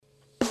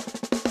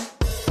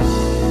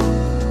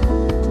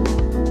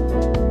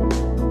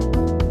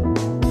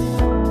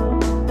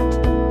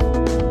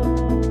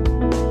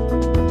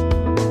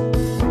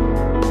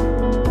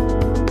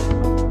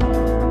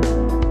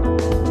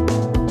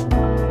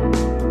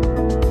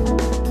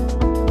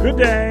Good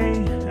day,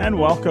 and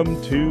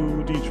welcome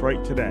to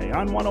Detroit Today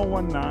on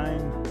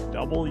 1019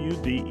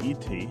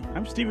 WDET.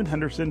 I'm Stephen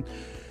Henderson,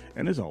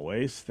 and as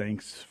always,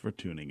 thanks for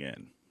tuning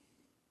in.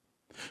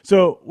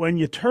 So, when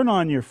you turn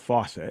on your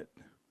faucet,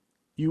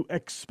 you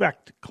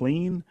expect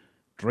clean,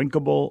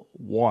 drinkable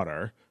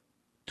water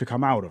to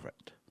come out of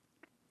it.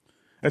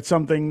 It's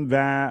something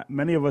that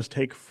many of us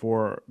take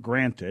for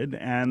granted,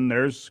 and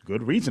there's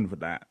good reason for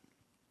that.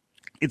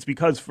 It's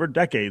because for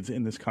decades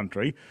in this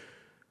country,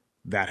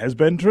 that has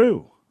been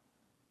true.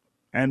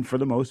 And for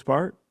the most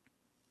part,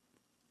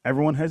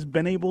 everyone has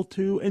been able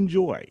to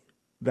enjoy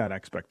that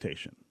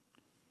expectation.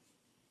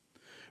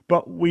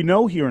 But we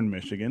know here in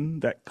Michigan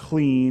that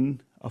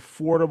clean,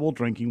 affordable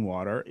drinking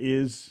water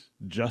is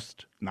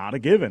just not a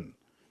given.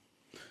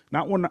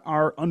 Not when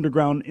our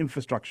underground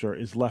infrastructure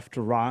is left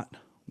to rot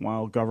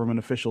while government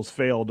officials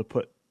fail to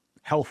put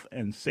health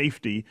and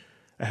safety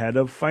ahead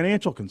of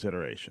financial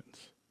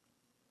considerations.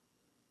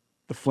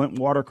 The Flint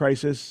water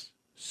crisis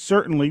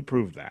certainly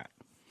proved that.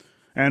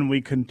 And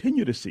we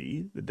continue to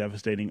see the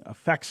devastating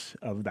effects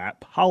of that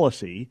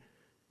policy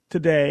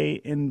today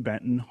in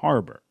Benton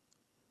Harbor.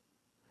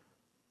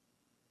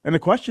 And the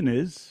question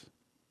is,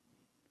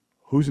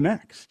 who's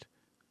next?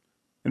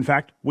 In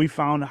fact, we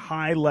found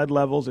high lead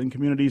levels in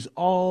communities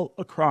all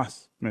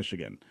across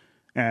Michigan.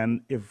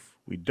 And if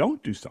we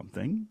don't do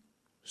something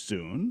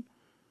soon,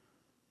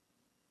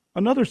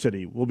 another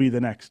city will be the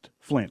next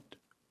Flint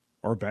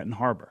or Benton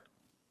Harbor.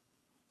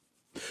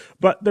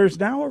 But there's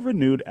now a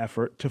renewed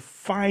effort to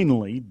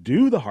finally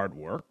do the hard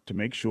work to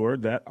make sure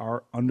that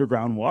our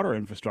underground water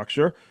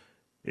infrastructure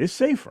is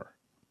safer.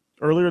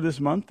 Earlier this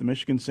month, the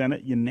Michigan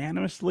Senate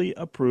unanimously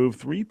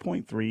approved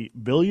 $3.3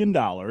 billion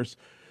to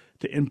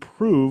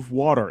improve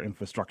water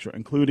infrastructure,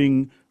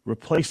 including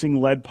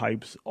replacing lead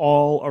pipes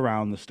all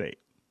around the state.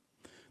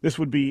 This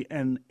would be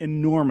an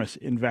enormous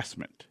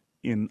investment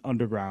in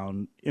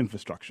underground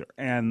infrastructure.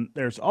 And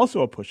there's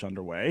also a push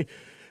underway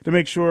to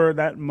make sure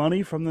that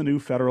money from the new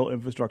federal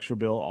infrastructure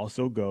bill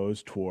also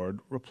goes toward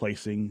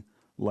replacing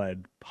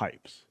lead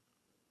pipes.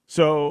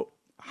 So,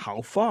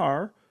 how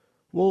far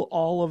will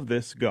all of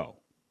this go?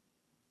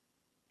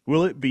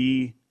 Will it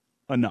be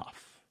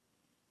enough?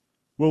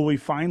 Will we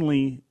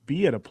finally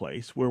be at a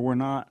place where we're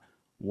not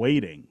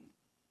waiting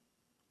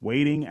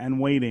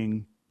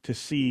to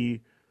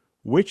see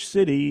which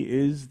city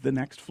is the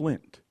next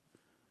Flint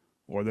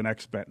or the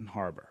next Benton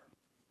Harbor?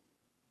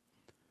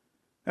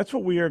 That's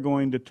what we are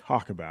going to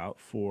talk about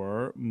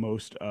for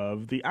most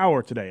of the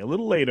hour today. A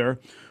little later,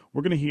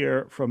 we're going to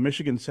hear from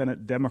Michigan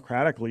Senate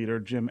Democratic leader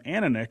Jim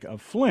Ananich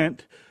of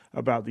Flint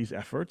about these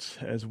efforts,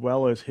 as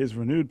well as his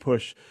renewed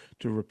push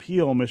to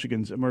repeal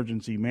Michigan's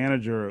emergency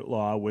manager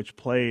law, which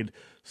played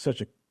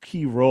such a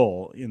key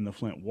role in the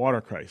Flint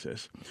water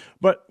crisis.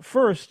 But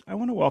first, I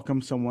want to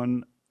welcome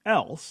someone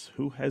else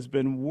who has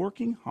been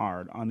working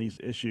hard on these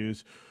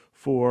issues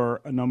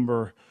for a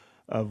number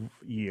of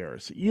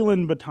years.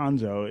 Elin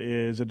Betanzo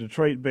is a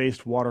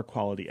Detroit-based water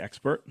quality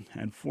expert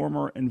and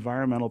former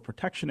Environmental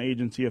Protection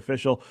Agency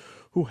official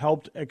who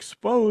helped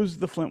expose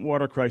the Flint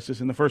water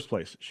crisis in the first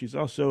place. She's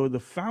also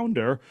the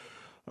founder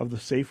of the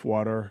Safe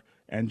Water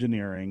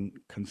Engineering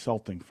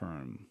consulting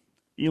firm.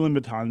 Elin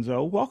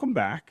Betanzo, welcome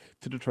back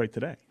to Detroit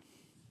Today.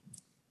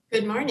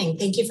 Good morning.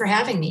 Thank you for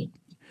having me.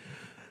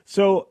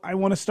 So I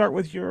want to start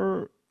with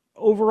your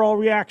overall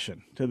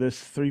reaction to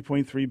this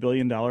 $3.3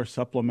 billion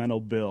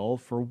supplemental bill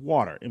for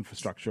water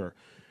infrastructure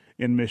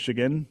in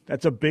Michigan.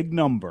 That's a big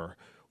number.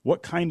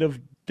 What kind of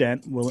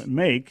dent will it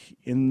make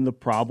in the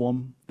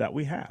problem that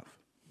we have?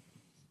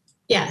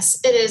 Yes,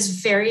 it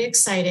is very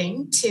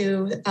exciting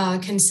to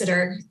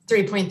consider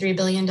 $3.3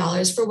 billion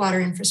for water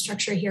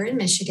infrastructure here in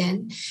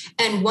Michigan.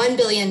 And $1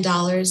 billion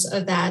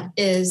of that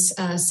is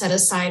set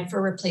aside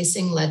for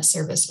replacing lead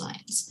service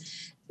lines.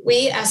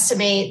 We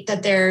estimate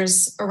that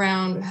there's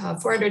around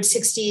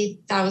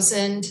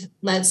 460,000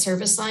 lead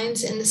service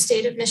lines in the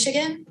state of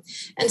Michigan.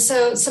 And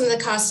so some of the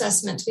cost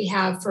estimates we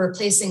have for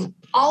replacing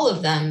all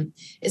of them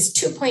is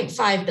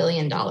 $2.5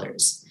 billion.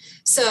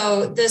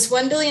 So this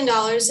 $1 billion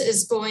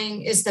is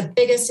the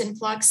biggest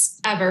influx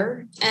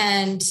ever,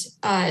 and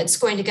it's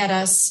going to get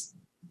us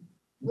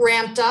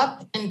ramped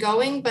up and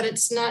going, but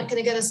it's not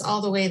going to get us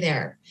all the way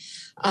there.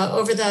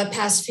 Over the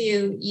past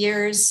few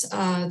years,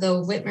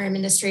 the Whitmer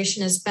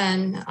administration has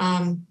been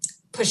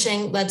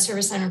pushing lead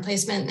service line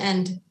replacement,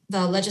 and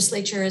the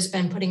legislature has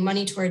been putting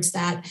money towards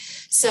that.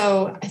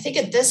 So I think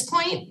at this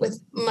point,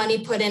 with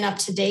money put in up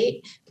to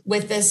date,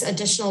 with this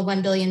additional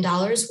 $1 billion,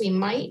 we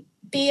might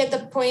be at the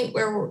point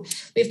where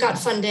we've got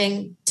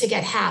funding to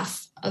get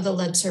half of the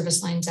lead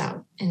service lines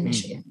out in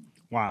Michigan.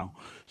 Wow.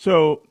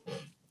 So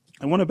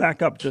I want to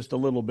back up just a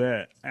little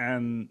bit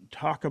and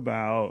talk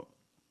about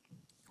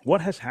what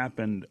has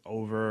happened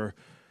over,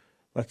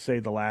 let's say,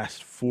 the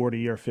last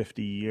 40 or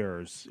 50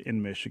 years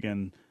in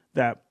Michigan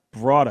that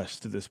brought us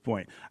to this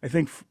point. I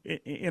think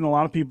in a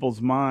lot of people's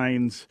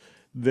minds,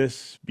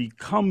 this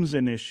becomes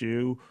an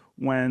issue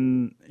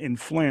when in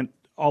Flint,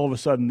 all of a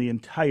sudden the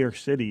entire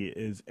city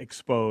is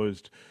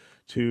exposed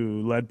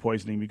to lead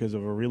poisoning because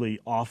of a really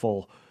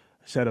awful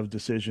set of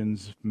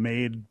decisions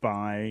made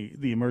by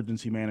the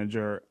emergency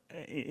manager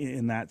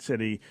in that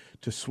city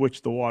to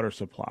switch the water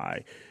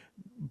supply.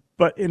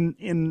 But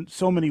in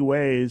so many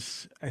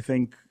ways, I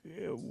think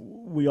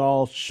we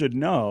all should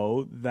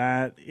know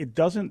that it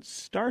doesn't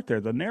start there.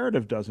 The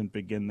narrative doesn't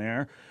begin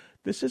there.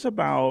 This is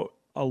about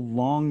a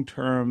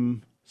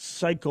long-term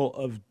cycle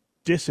of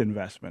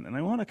disinvestment, and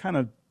I want to kind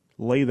of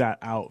lay that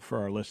out for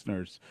our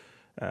listeners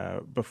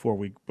before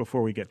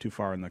we get too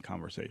far in the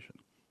conversation.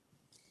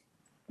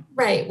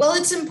 Right. Well,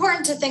 it's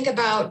important to think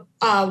about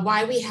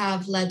why we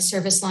have lead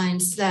service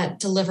lines that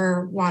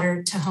deliver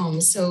water to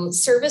homes. So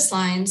service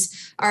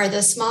lines are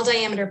the small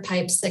diameter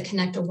pipes that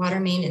connect a water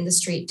main in the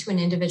street to an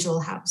individual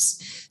house.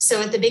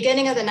 So at the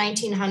beginning of the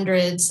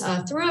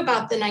 1900s, through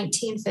about the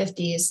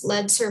 1950s,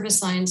 lead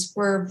service lines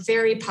were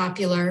very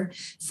popular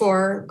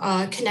for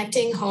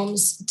connecting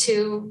homes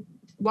to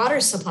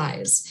water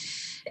supplies.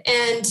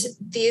 And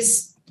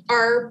these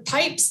are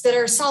pipes that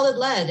are solid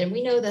lead, and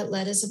we know that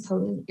lead is a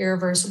potent,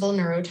 irreversible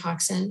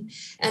neurotoxin.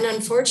 And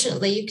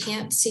unfortunately, you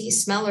can't see,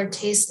 smell, or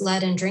taste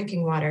lead in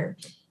drinking water.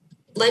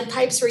 Lead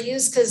pipes were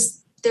used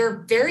because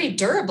they're very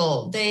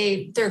durable.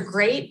 They're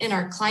great in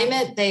our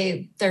climate.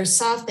 They're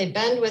soft. They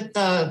bend with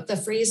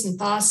the freeze and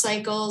thaw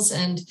cycles,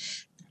 and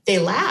they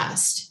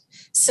last.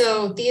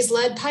 So these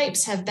lead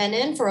pipes have been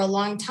in for a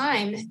long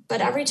time, but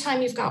every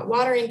time you've got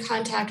water in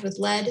contact with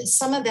lead,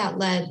 some of that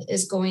lead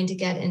is going to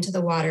get into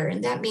the water.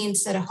 And that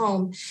means that a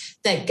home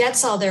that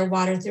gets all their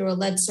water through a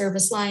lead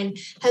service line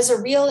has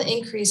a real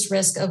increased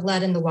risk of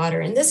lead in the water.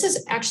 And this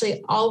has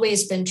actually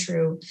always been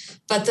true,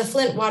 but the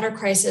Flint water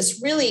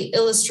crisis really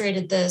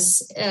illustrated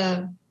this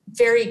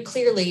very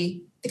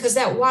clearly, because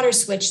that water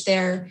switch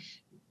there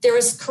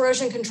was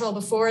corrosion control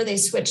before. They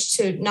switched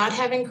to not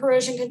having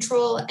corrosion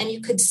control, and you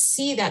could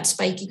see that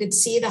spike. You could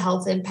see the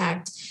health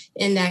impact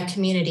in that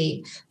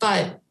community.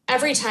 But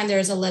every time there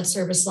is a lead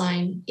service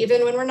line,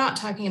 even when we're not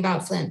talking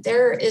about Flint,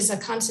 there is a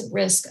constant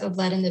risk of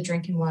lead in the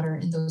drinking water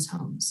in those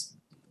homes.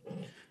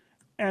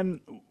 And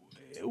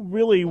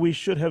really, we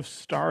should have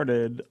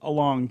started a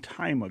long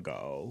time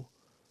ago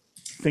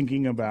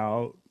thinking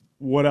about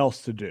what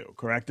else to do,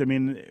 correct? I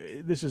mean,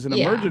 this is an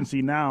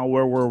emergency now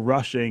where we're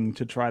rushing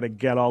to try to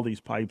get all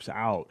these pipes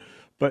out.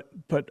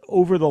 But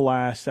over the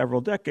last several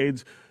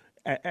decades,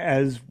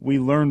 as we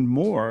learned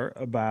more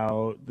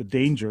about the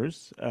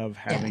dangers of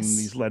having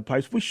these lead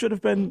pipes, we should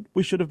have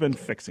been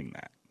fixing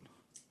that.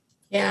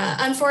 Yeah,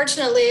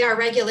 unfortunately, our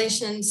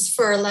regulations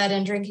for lead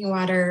in drinking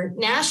water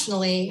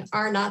nationally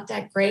are not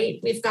that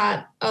great. We've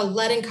got a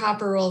lead and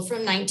copper rule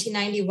from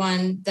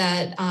 1991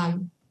 that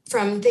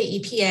from the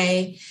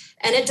EPA,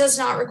 and it does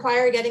not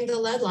require getting the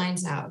lead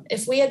lines out.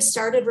 If we had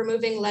started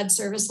removing lead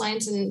service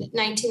lines in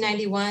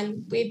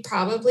 1991, we'd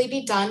probably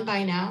be done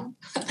by now.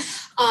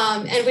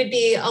 And we'd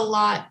be a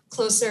lot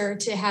closer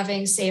to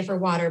having safer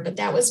water, but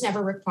that was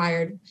never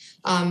required.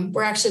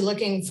 We're actually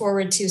looking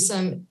forward to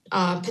some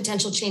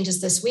potential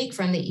changes this week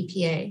from the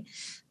EPA.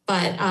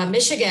 But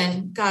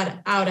Michigan got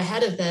out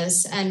ahead of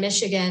this, and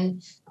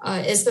Michigan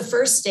is the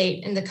first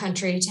state in the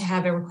country to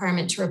have a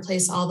requirement to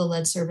replace all the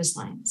lead service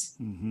lines.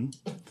 Mm-hmm.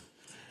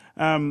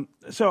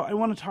 So I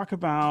want to talk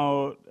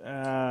about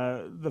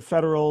the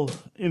federal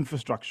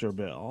infrastructure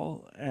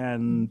bill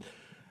and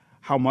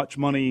how much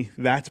money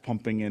that's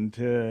pumping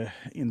into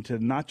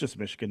not just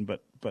Michigan,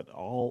 but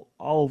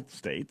all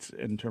states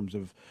in terms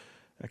of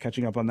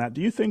catching up on that.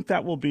 Do you think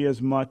that will be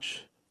as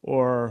much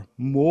or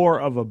more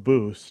of a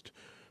boost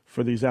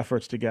for these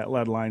efforts to get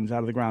lead lines out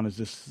of the ground as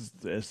this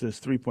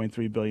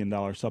 $3.3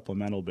 billion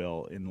supplemental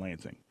bill in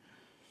Lansing?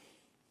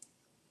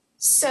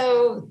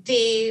 So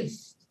the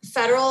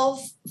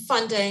federal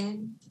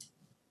funding,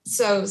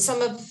 so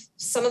some of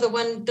the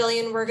 $1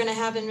 billion we're going to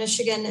have in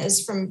Michigan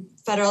is from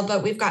federal,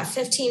 but we've got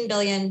 $15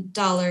 billion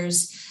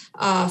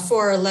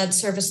for lead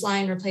service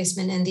line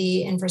replacement in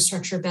the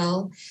infrastructure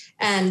bill.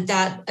 And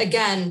that,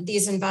 again,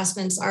 these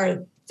investments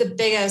are the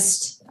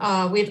biggest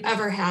we've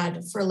ever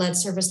had for lead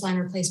service line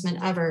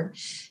replacement ever.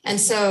 And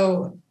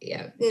so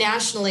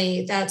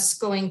nationally, that's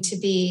going to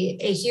be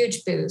a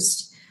huge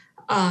boost.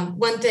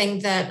 One thing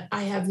that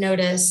I have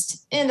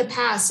noticed in the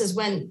past is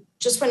when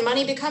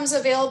money becomes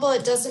available,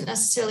 it doesn't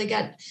necessarily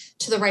get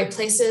to the right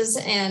places.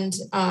 And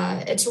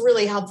it's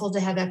really helpful to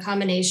have that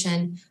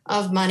combination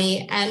of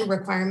money and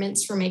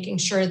requirements for making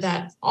sure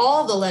that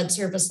all the lead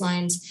service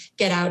lines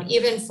get out,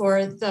 even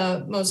for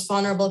the most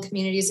vulnerable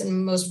communities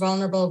and most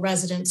vulnerable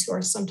residents who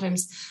are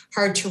sometimes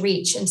hard to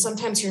reach. And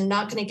sometimes you're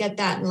not going to get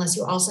that unless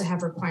you also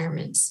have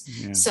requirements.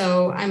 Yeah.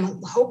 So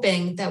I'm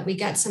hoping that we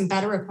get some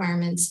better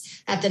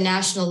requirements at the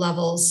national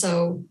level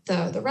so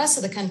the rest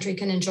of the country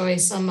can enjoy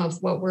some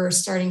of what we're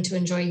starting to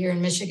enjoy here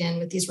in Michigan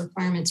with these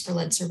requirements for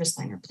lead service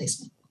line replacement.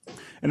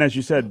 And as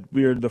you said,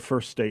 we're the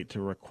first state to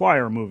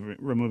require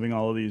removing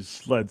all of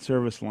these lead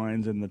service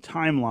lines, and the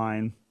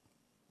timeline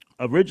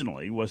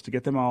originally was to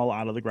get them all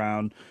out of the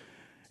ground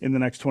in the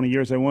next 20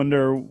 years. I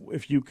wonder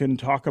if you can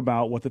talk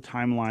about what the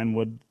timeline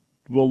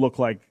will look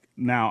like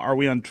now. Are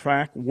we on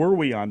track? Were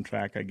we on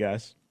track, I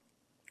guess,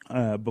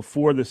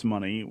 before this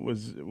money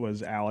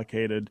was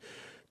allocated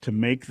to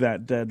make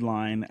that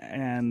deadline?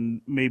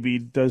 And maybe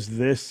does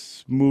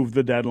this move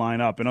the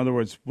deadline up? In other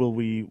words, will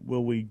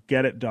we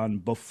get it done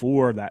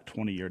before that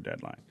 20-year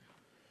deadline?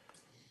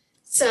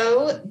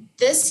 So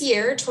this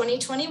year,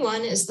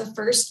 2021, is the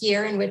first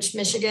year in which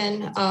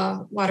Michigan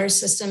water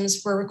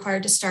systems were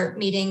required to start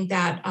meeting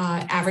that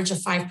average of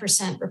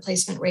 5%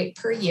 replacement rate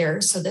per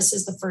year. So this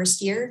is the first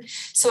year.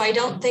 So I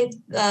don't think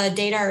the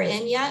data are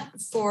in yet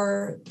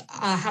for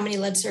how many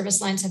lead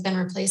service lines have been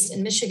replaced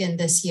in Michigan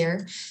this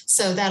year.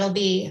 So that'll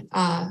be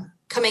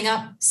coming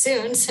up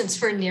soon,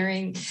 since we're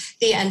nearing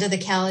the end of the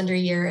calendar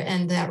year,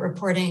 and that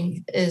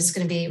reporting is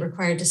going to be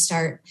required to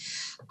start.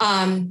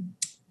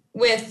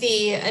 With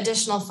the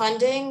additional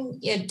funding,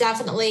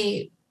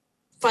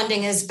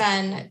 funding has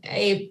been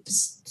a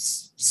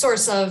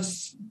source of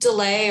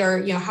delay,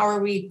 or, how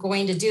are we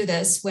going to do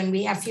this? When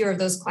we have fewer of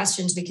those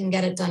questions, we can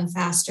get it done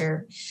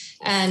faster.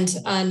 And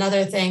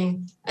another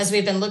thing, as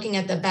we've been looking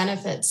at the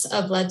benefits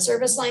of lead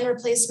service line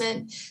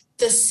replacement,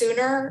 the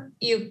sooner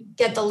you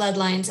get the lead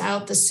lines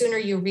out, the sooner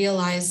you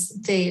realize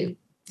the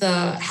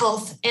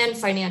health and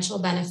financial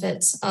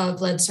benefits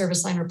of lead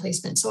service line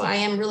replacement. So I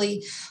am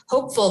really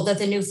hopeful that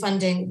the new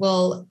funding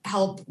will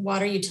help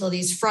water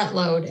utilities front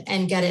load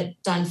and get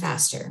it done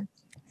faster.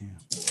 Yeah.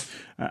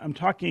 I'm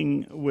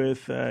talking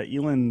with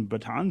Elin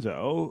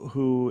Betanzo,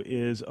 who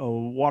is a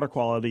water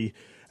quality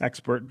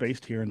expert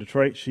based here in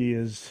Detroit. She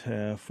is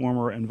a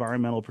former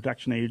Environmental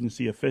Protection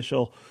Agency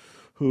official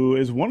who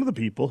is one of the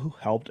people who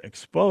helped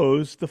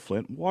expose the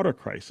Flint water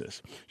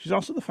crisis. She's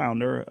also the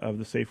founder of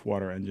the Safe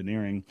Water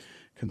Engineering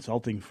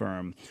consulting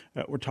firm.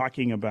 We're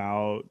talking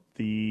about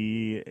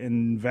the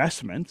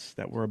investments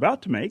that we're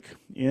about to make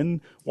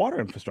in water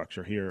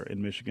infrastructure here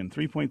in Michigan.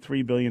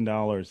 $3.3 billion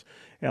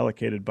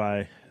allocated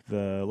by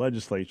the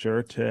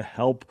legislature to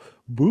help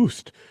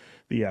boost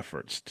the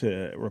efforts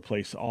to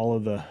replace all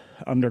of the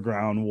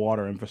underground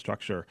water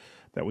infrastructure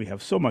that we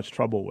have so much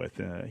trouble with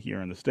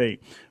here in the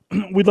state.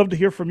 We'd love to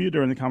hear from you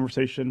during the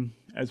conversation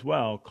as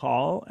well.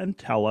 Call and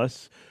tell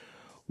us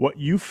what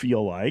you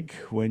feel like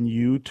when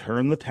you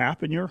turn the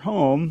tap in your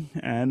home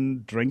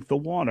and drink the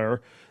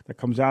water that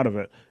comes out of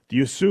it. Do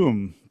you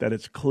assume that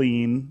it's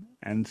clean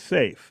and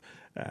safe?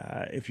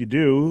 If you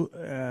do,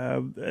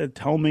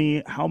 tell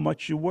me how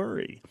much you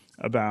worry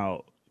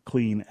about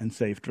clean and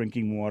safe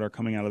drinking water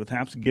coming out of the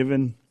taps,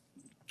 given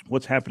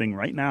what's happening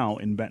right now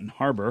in Benton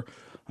Harbor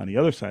on the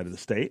other side of the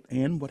state,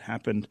 and what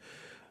happened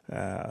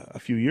a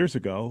few years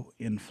ago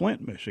in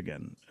Flint,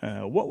 Michigan.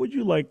 What would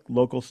you like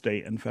local,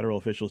 state, and federal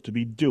officials to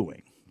be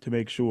doing to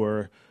make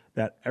sure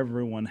that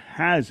everyone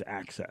has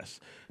access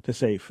to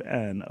safe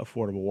and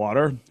affordable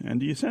water? And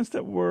do you sense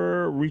that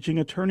we're reaching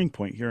a turning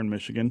point here in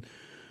Michigan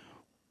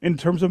in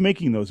terms of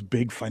making those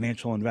big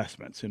financial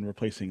investments in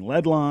replacing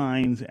lead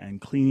lines and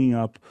cleaning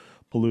up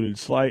polluted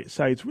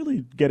sites,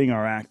 really getting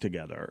our act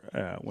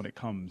together when it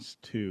comes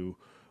to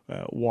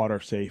water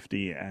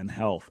safety and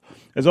health?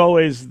 As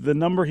always, the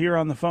number here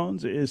on the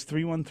phones is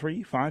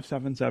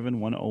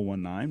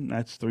 313-577-1019.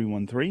 That's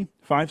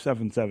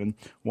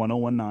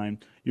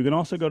 313-577-1019. You can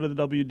also go to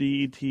the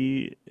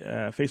WDET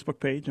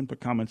Facebook page and put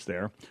comments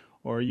there,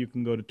 or you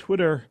can go to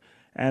Twitter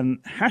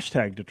and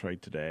hashtag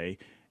Detroit Today,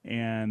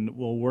 and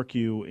we'll work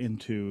you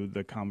into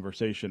the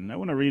conversation. I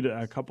want to read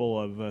a couple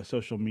of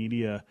social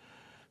media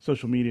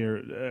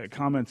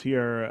comments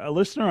here. A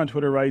listener on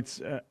Twitter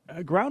writes,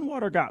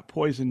 groundwater got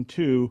poisoned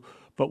too,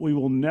 but we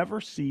will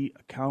never see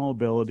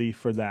accountability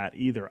for that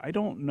either. I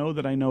don't know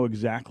that I know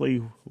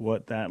exactly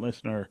what that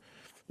listener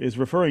is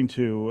referring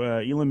to.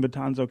 Elin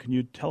Betanzo, can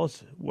you tell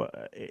us,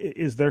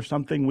 is there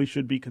something we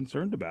should be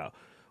concerned about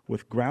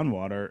with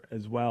groundwater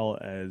as well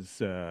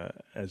as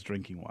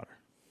drinking water?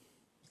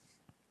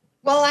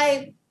 Well,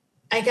 I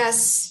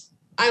guess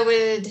I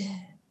would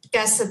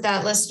guess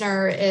that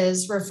listener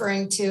is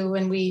referring to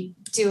when we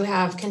do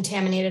have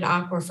contaminated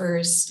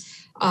aquifers.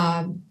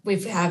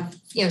 We've had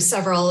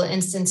several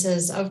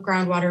instances of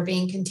groundwater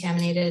being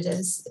contaminated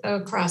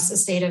across the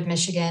state of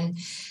Michigan.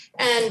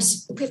 And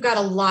we've got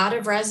a lot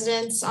of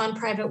residents on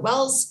private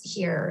wells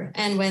here.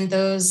 And when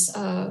those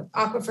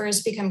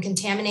aquifers become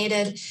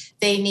contaminated,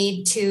 they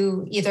need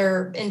to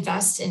either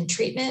invest in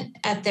treatment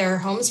at their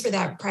homes for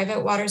that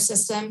private water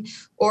system,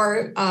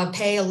 or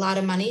pay a lot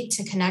of money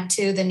to connect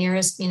to the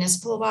nearest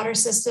municipal water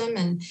system.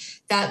 And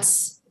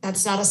that's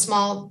not a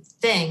small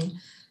thing.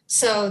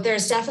 So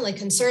there's definitely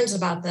concerns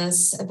about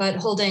this, but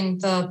holding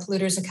the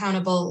polluters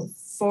accountable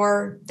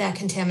for that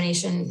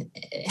contamination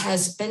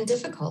has been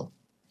difficult.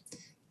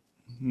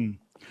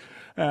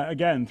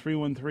 Again,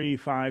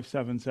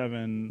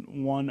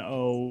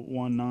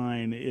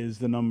 313-577-1019 is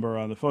the number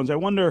on the phones. I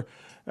wonder,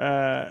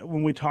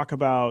 when we talk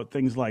about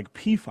things like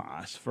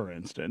PFAS, for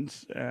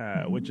instance,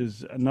 which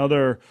is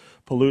another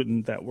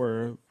pollutant that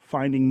we're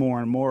finding more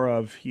and more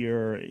of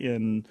here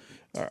in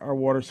our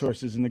water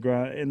sources in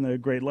the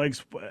Great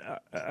Lakes,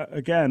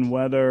 again,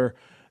 whether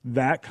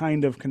that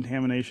kind of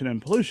contamination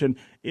and pollution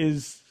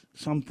is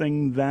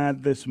something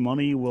that this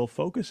money will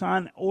focus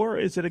on, or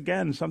is it,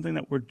 again, something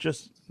that we're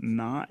just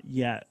not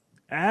yet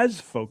as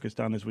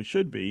focused on as we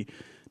should be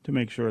to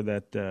make sure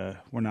that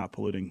we're not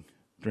polluting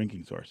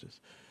drinking sources?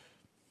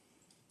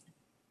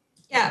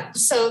 Yeah,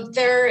 so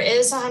there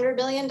is $100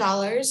 million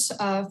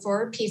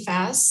for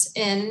PFAS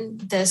in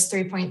this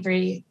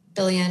 $3.3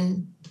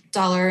 billion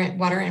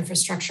water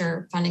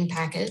infrastructure funding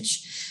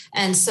package.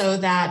 And so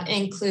that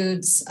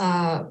includes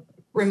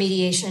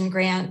remediation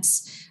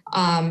grants,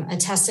 a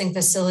testing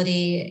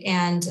facility,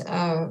 and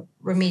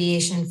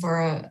remediation for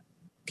a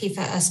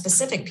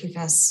specific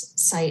PFAS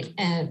site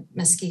at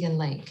Muskegon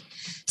Lake.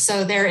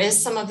 So there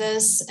is some of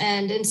this,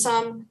 and in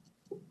some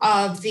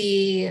of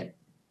the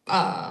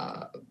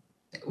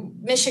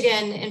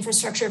Michigan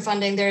infrastructure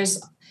funding,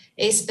 there's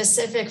a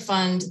specific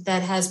fund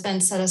that has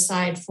been set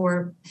aside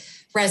for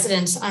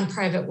residents on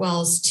private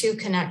wells to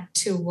connect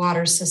to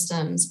water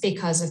systems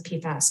because of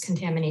PFAS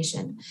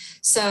contamination.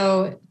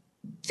 So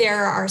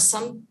there are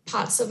some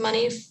pots of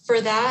money for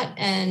that,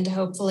 and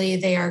hopefully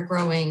they are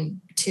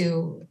growing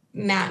to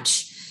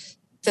match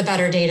the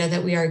better data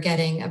that we are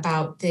getting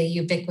about the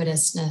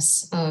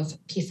ubiquitousness of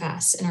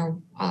PFAS in our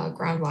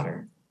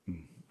groundwater.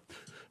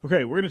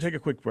 Okay, we're going to take a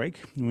quick break.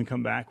 When we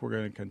come back, we're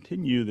going to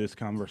continue this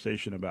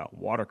conversation about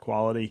water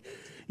quality,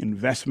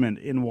 investment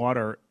in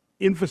water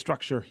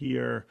infrastructure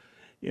here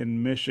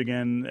in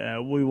Michigan.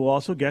 We will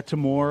also get to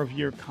more of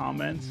your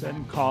comments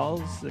and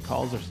calls. The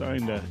calls are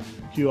starting to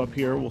queue up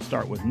here. We'll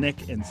start with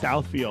Nick in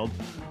Southfield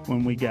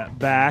when we get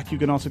back. You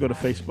can also go to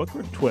Facebook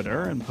or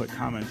Twitter and put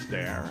comments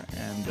there,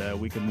 and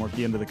we can work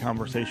you into the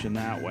conversation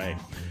that way.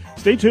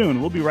 Stay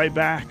tuned. We'll be right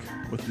back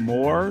with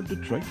more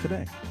Detroit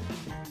Today.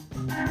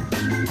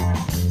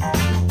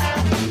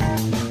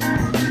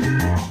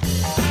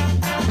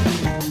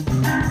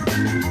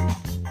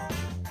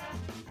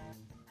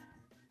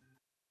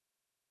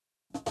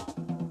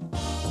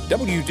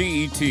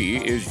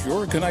 WDET is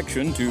your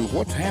connection to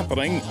what's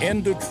happening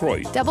in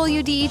Detroit.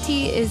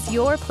 WDET is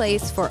your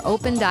place for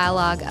open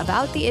dialogue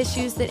about the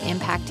issues that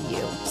impact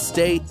you.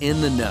 Stay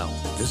in the know.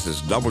 This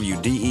is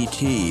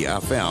WDET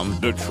FM,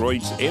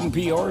 Detroit's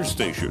NPR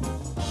station.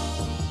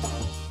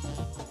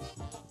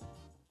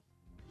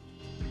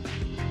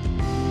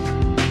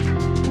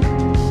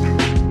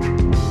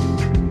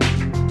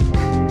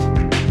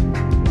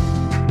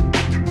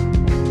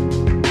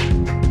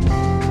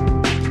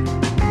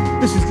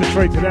 This is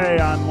Detroit Today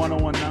on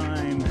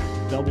 101.9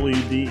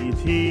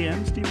 WDET.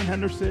 I'm Stephen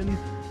Henderson,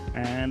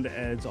 and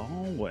as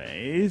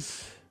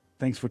always,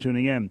 thanks for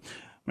tuning in.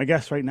 My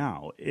guest right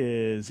now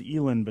is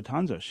Elin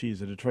Betanzo.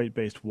 She's a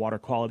Detroit-based water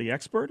quality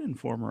expert and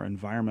former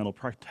Environmental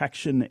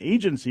Protection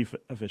Agency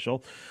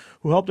official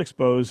who helped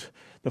expose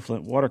the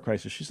Flint water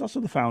crisis. She's also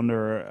the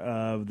founder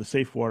of the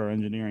Safe Water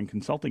Engineering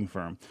consulting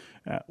firm.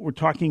 We're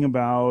talking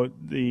about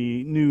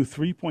the new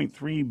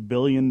 $3.3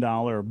 billion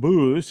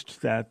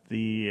boost that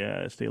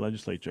the state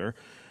legislature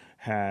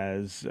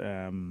has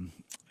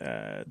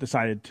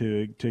decided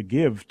to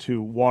give to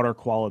water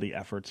quality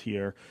efforts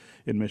here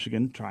in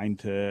Michigan, trying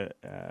to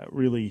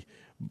really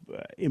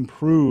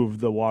improve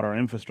the water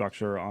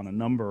infrastructure on a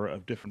number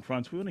of different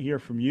fronts. We want to hear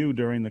from you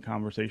during the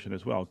conversation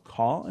as well.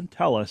 Call and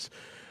tell us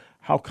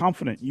how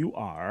confident you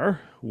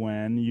are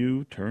when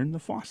you turn the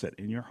faucet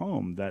in your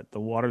home that the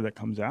water that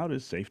comes out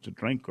is safe to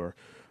drink or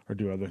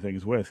do other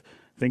things with.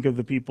 Think of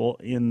the people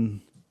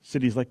in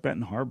cities like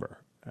Benton Harbor,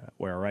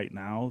 where right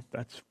now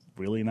that's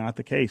really not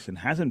the case and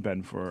hasn't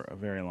been for a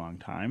very long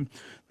time.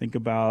 Think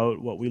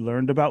about what we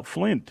learned about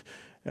Flint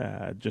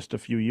just a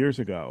few years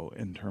ago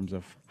in terms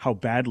of how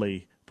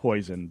badly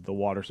poisoned the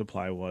water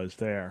supply was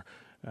there.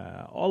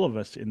 All of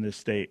us in this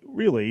state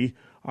really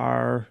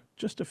are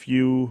just a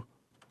few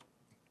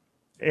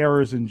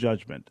errors in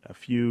judgment, a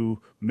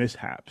few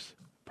mishaps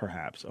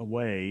perhaps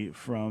away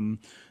from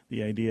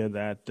the idea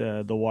that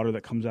the water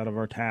that comes out of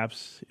our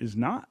taps is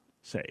not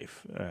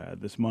safe.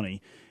 This money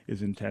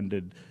is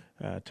intended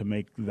to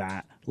make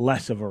that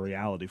less of a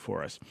reality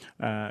for us.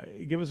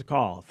 Give us a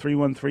call.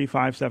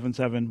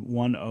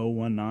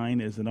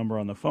 313-577-1019 is the number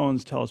on the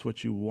phones. Tell us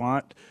what you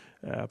want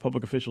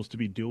public officials to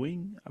be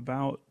doing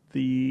about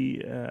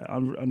the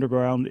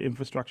underground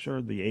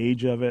infrastructure, the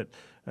age of it,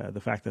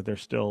 the fact that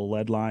there's still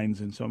lead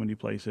lines in so many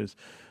places.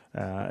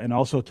 And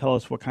also tell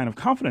us what kind of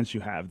confidence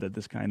you have that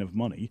this kind of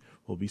money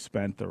will be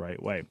spent the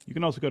right way. You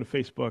can also go to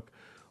Facebook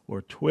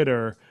or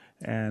Twitter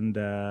and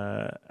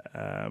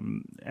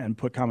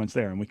put comments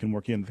there, and we can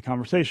work into the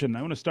conversation.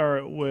 I want to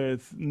start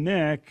with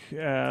Nick,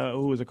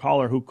 who is a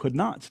caller who could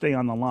not stay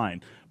on the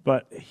line,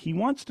 but he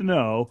wants to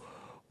know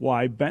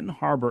why Benton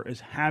Harbor is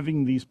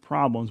having these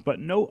problems, but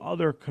no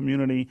other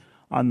community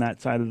on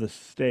that side of the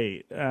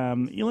state.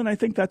 Elin, I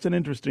think that's an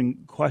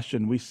interesting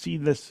question. We see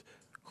this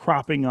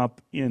cropping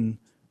up in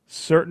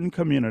certain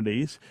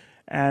communities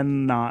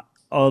and not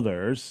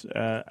others.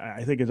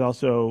 I think it's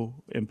also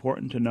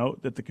important to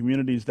note that the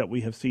communities that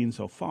we have seen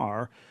so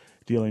far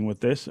dealing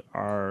with this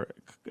are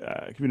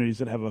communities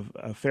that have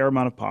a fair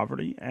amount of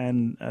poverty,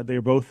 and they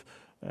are both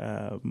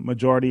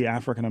majority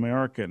African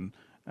American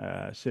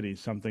cities,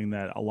 something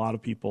that a lot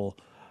of people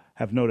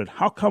have noted.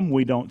 How come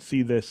we don't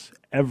see this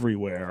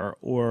everywhere,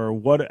 or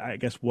what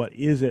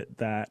is it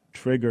that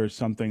triggers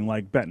something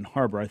like Benton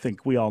Harbor? I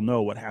think we all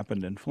know what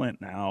happened in Flint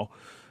now.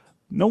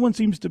 No one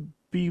seems to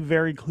be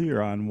very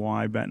clear on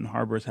why Benton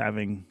Harbor is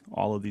having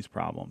all of these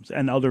problems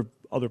and other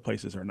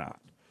places are not.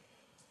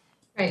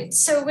 Right.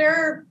 So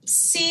we're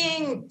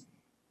seeing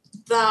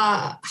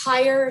the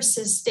higher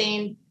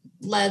sustained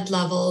lead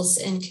levels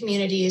in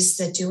communities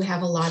that do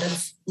have a lot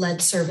of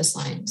lead service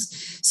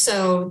lines.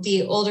 So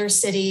the older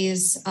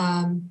cities,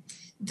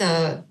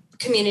 the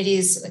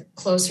communities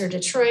closer to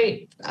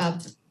Detroit,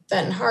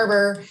 Benton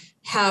Harbor,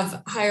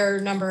 have higher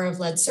number of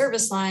lead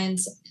service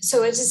lines.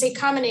 So it is a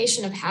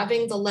combination of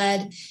having the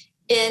lead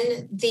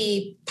in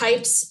the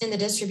pipes in the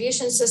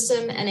distribution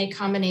system and a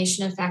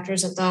combination of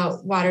factors at the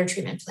water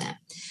treatment plant.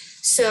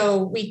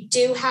 So we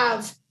do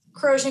have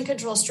corrosion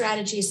control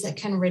strategies that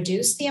can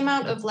reduce the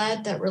amount of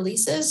lead that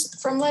releases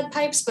from lead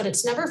pipes, but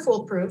it's never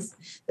foolproof.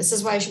 This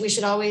is why we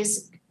should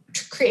always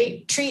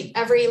treat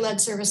every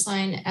lead service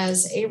line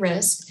as a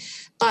risk.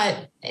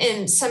 But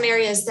in some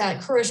areas,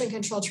 that corrosion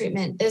control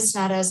treatment is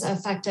not as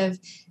effective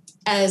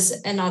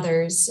as in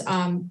others.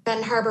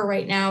 Benton Harbor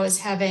right now is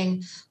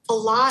having a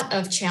lot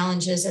of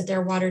challenges at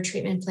their water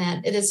treatment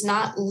plant. It is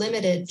not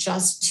limited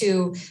just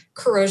to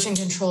corrosion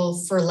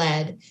control for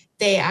lead.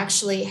 They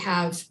actually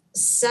have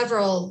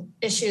several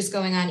issues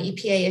going on.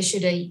 EPA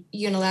issued a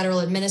unilateral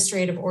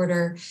administrative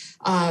order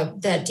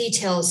that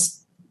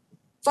details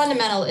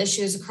fundamental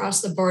issues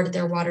across the board at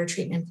their water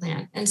treatment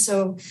plant. And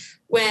so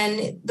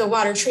when the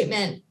water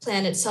treatment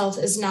plant itself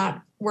is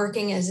not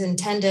working as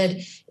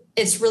intended,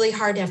 it's really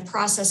hard to have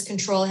process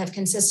control, have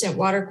consistent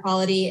water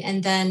quality,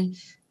 and then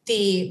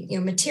the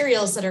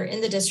materials that are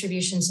in the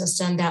distribution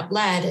system, that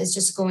lead is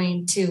just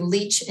going to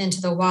leach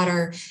into the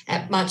water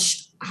at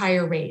much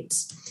higher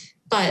rates.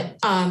 But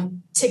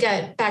to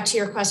get back to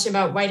your question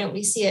about why don't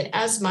we see it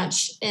as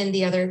much in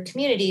the other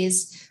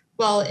communities,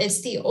 well,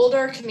 it's the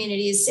older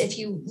communities. If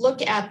you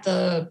look at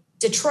the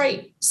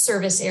Detroit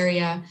service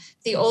area,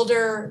 the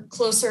older,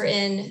 closer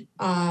in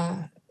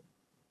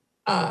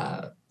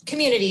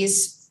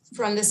communities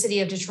from the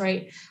city of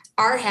Detroit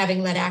are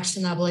having lead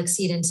action level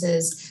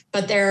exceedances,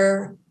 but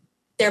they're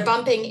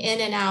bumping in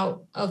and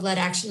out of lead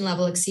action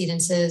level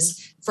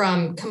exceedances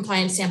from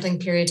compliance sampling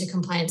period to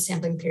compliance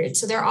sampling period.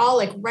 So they're all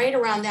like right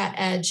around that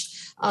edge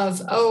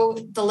of, oh,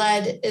 the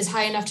lead is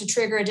high enough to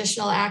trigger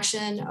additional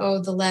action.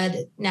 Oh, the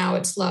lead, now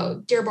it's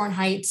low. Dearborn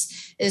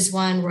Heights is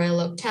one,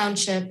 Royal Oak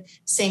Township,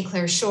 St.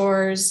 Clair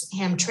Shores,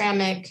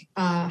 Hamtramck,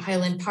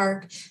 Highland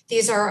Park.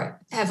 These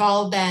have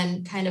all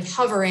been kind of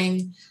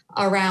hovering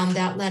around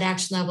that lead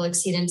action level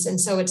exceedance. And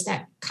so it's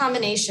that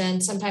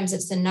combination. Sometimes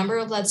it's the number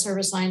of lead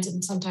service lines,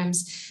 and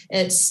sometimes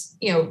it's,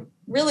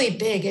 really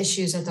big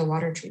issues at the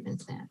water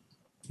treatment plant.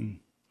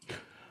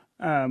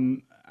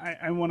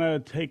 I want to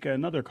take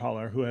another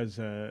caller who has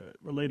a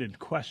related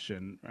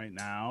question right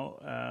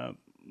now.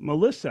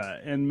 Melissa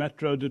in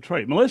Metro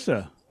Detroit.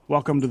 Melissa,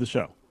 welcome to the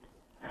show.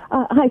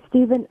 Hi,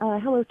 Stephen.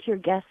 Hello to your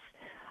guests.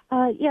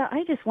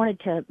 I just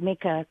wanted to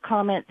make a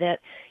comment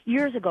that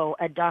years ago,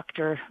 a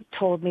doctor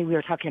told me, we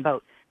were talking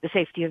about the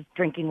safety of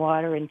drinking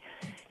water, and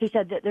he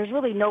said that there's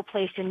really no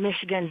place in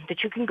Michigan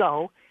that you can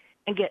go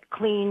and get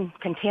clean,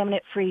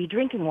 contaminant-free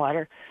drinking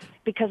water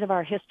because of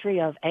our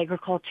history of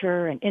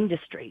agriculture and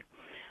industry.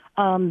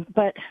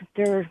 But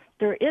there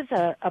is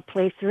a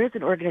place, there is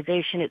an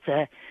organization, it's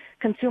a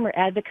consumer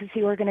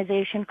advocacy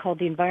organization called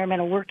the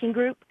Environmental Working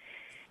Group,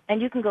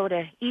 and you can go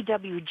to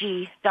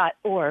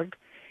ewg.org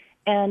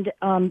and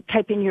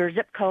type in your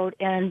zip code,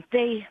 and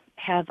they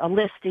have a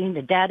listing,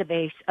 a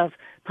database of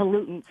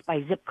pollutants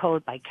by zip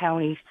code, by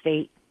county,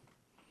 state.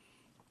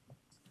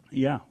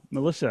 Yeah,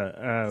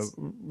 Melissa,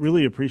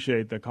 really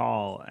appreciate the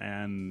call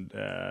and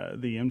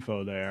the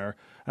info there.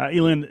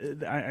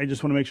 Elin, I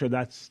just want to make sure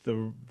that's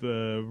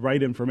the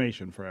right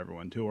information for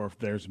everyone too, or if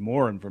there's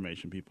more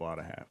information people ought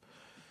to have.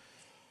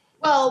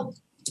 Well,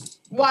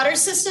 water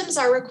systems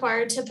are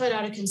required to put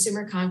out a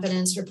consumer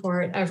confidence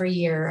report every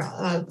year,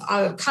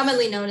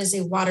 commonly known as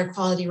a water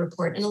quality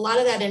report. And a lot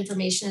of that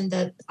information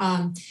that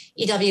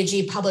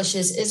EWG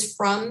publishes is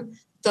from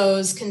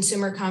those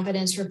consumer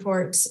confidence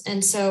reports.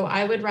 And so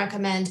I would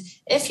recommend,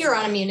 if you're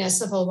on a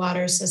municipal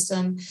water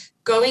system,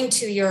 going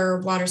to your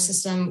water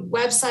system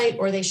website,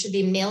 or they should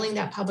be mailing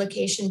that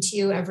publication to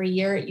you every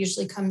year. It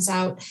usually comes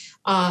out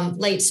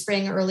late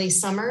spring, early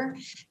summer.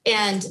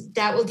 And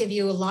that will give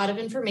you a lot of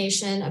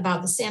information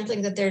about the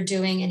sampling that they're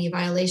doing, any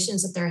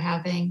violations that they're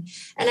having.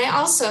 And I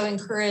also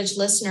encourage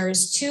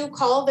listeners to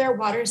call their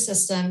water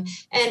system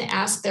and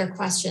ask their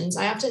questions.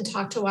 I often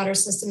talk to water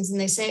systems and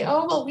they say,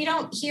 oh, well, we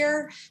don't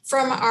hear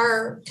from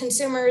our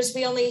consumers.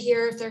 We only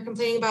hear if they're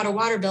complaining about a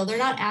water bill. They're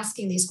not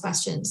asking these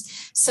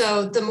questions.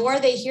 So the more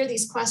they hear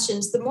these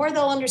questions, the more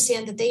they'll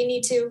understand that they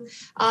need to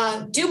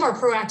do more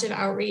proactive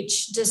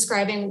outreach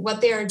describing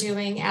what they are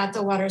doing at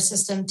the water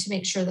system to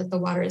make sure that the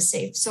water is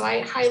safe. So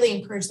I highly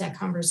encourage that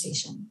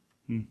conversation.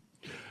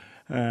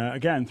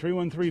 Again,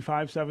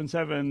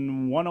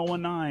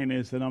 313-577-1019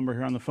 is the number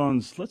here on the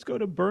phones. Let's go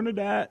to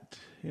Bernadette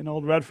in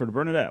Old Redford.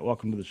 Bernadette,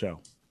 welcome to the show.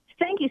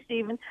 Thank you,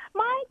 Stephen.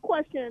 My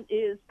question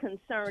is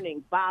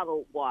concerning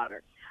bottled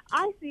water.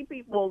 I see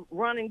people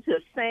running to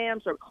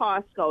Sam's or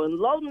Costco and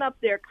loading up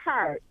their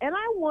cart, and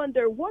I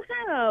wonder what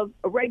kind of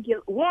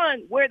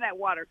one, where that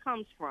water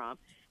comes from,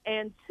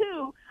 and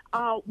two,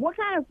 what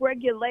kind of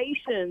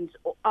regulations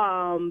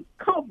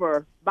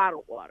cover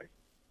bottled water?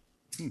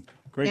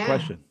 Great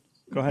question.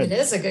 Go ahead. It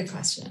is a good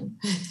question.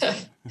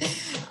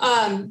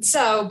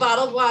 So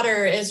bottled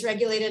water is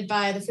regulated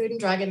by the Food and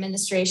Drug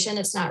Administration.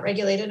 It's not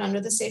regulated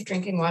under the Safe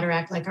Drinking Water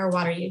Act like our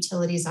water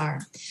utilities are.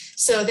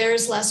 So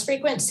there's less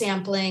frequent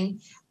sampling,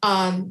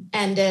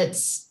 and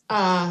it's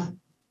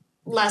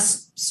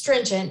less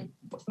stringent.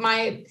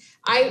 I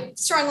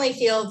strongly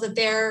feel that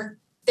there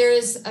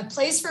is a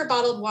place for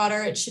bottled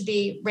water. It should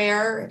be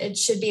rare. It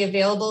should be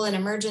available in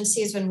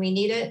emergencies when we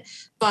need it.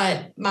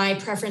 But my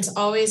preference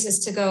always is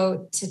to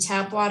go to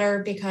tap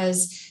water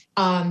because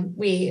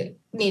we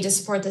need to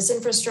support this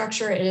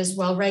infrastructure. It is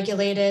well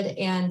regulated.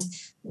 And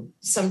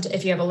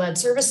if you have a lead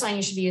service line,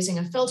 you should be using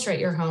a filter at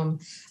your home.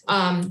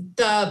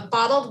 The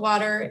bottled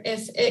water,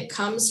 if it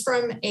comes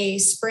from a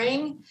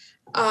spring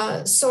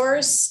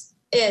source,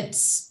 it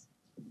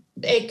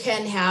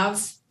can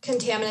have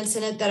contaminants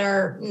in it that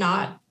are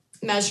not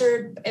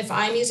measured. If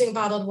I'm using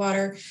bottled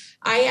water,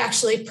 I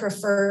actually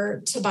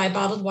prefer to buy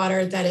bottled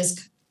water that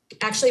is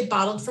actually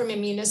bottled from a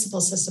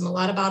municipal system. A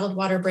lot of bottled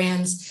water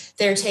brands,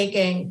 they're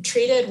taking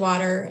treated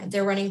water,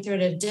 they're running through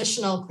an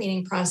additional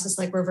cleaning process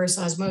like reverse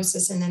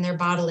osmosis, and then they're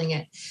bottling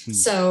it.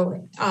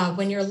 So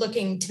when you're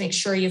looking to make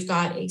sure you've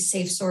got a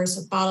safe source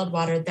of bottled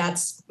water,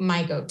 that's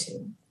my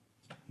go-to.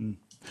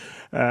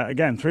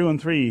 Again,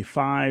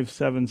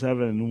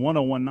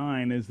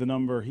 313-577-1019 is the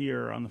number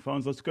here on the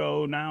phones. Let's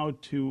go now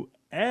to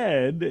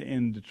Ed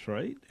in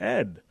Detroit.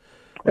 Ed,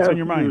 what's on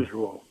your mind? As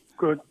usual,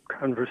 good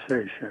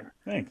conversation.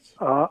 Thanks.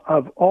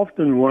 I've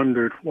often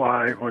wondered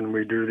why, when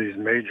we do these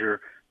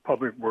major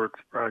public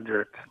works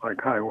projects like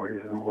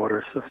highways and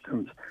water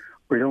systems,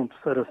 we don't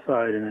set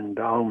aside an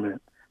endowment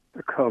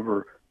to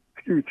cover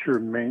future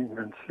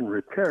maintenance and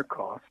repair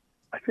costs.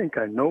 I think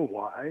I know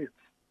why. It's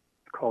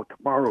called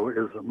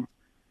tomorrowism.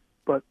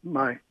 But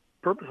my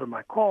purpose of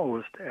my call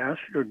was to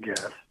ask your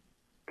guest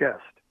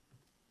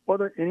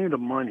whether any of the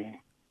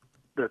money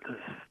that the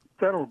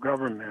federal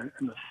government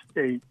and the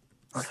state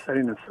are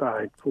setting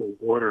aside for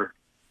water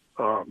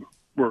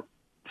work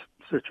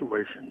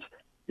situations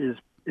is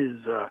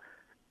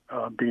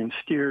being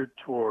steered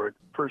toward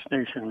First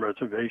Nation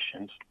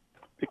reservations,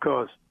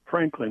 because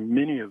frankly,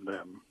 many of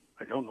them,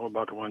 I don't know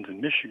about the ones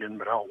in Michigan,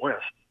 but out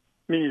west,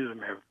 many of them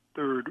have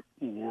third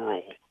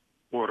world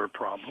water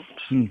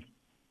problems.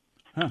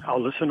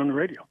 I'll listen on the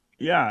radio.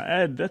 Yeah,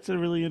 Ed, that's a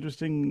really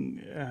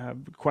interesting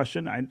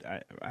question.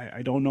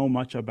 I don't know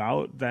much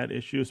about that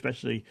issue,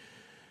 especially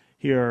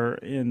here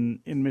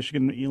in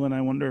Michigan. Elin,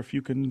 I wonder if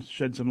you can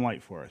shed some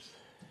light for us.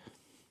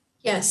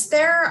 Yes,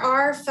 there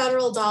are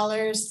federal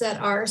dollars that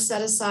are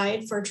set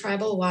aside for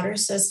tribal water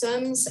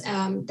systems.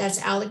 That's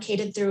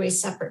allocated through a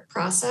separate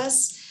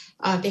process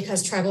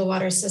because tribal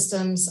water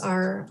systems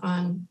are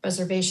on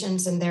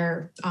reservations, and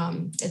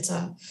it's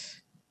a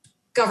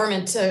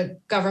government to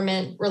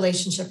government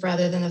relationship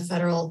rather than a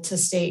federal to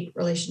state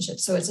relationship.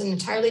 So it's an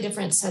entirely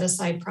different set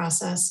aside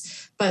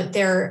process, but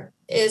there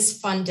is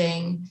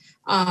funding.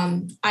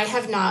 I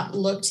have not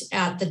looked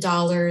at the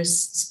dollars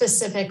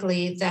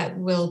specifically that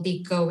will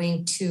be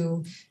going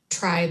to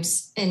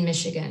tribes in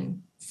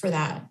Michigan for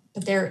that,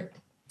 but there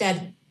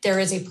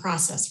is a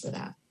process for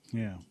that.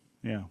 Yeah.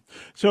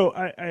 So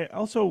I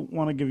also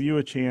want to give you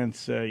a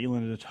chance,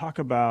 Elin, to talk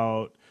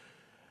about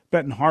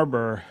Benton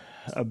Harbor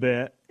a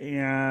bit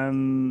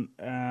and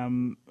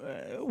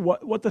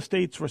what the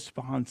state's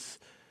response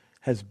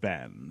has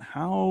been.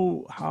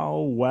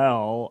 How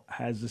well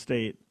has the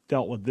state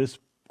dealt with this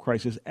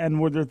crisis, and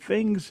were there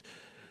things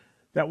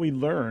that we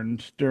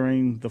learned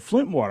during the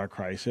Flint water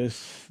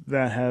crisis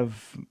that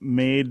have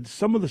made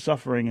some of the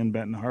suffering in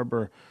Benton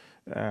Harbor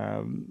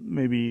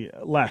maybe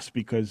less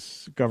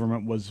because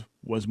government was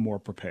more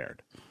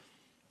prepared?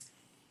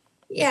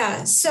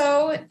 Yeah,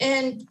 so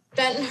in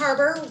Benton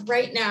Harbor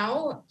right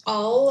now,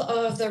 all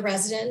of the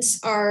residents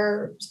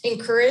are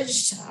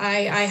encouraged.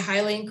 I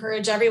highly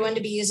encourage everyone to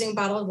be using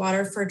bottled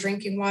water for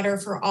drinking water,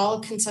 for all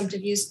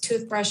consumptive use,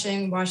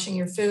 toothbrushing, washing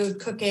your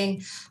food,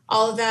 cooking,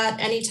 all of that.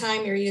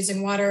 Anytime you're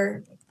using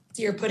water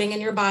you're putting in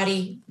your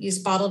body, use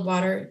bottled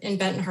water in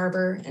Benton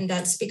Harbor. And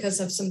that's because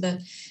of some of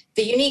the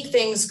unique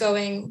things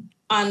going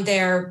on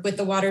there with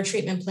the water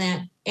treatment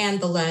plant and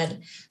the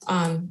lead.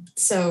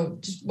 So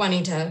just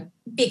wanting to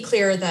be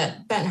clear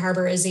that Benton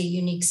Harbor is a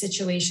unique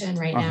situation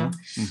right now.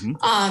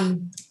 Mm-hmm.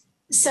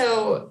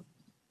 So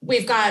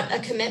we've got a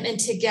commitment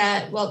to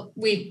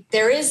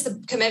there is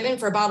the commitment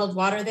for bottled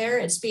water there.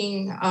 It's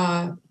being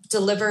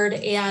delivered,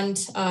 and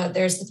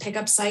there's the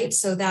pickup site.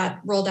 So that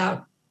rolled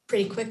out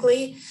pretty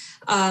quickly.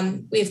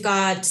 We've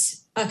got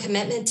a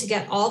commitment to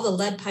get all the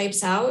lead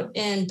pipes out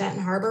in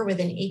Benton Harbor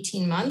within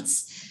 18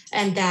 months.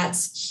 And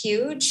that's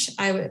huge.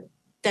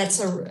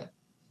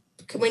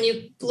 When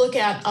you look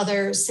at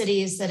other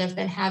cities that have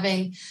been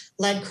having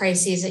lead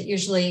crises, it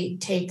usually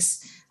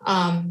takes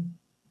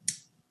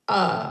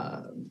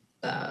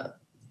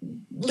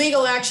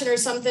legal action or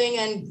something.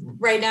 And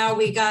right now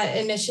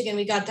in Michigan,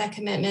 we got that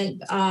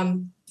commitment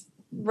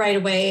right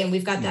away, and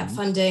we've got that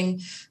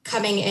funding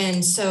coming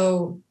in.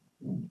 So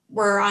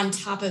we're on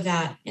top of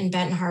that in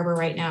Benton Harbor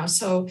right now.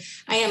 So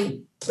I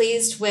am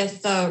pleased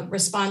with the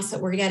response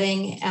that we're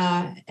getting,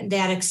 and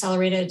that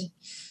accelerated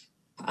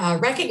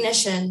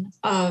recognition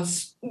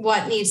of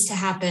what needs to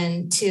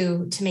happen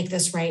to make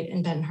this right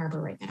in Benton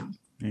Harbor right now.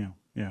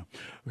 Yeah.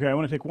 Okay, I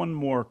want to take one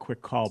more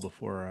quick call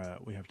before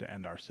we have to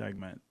end our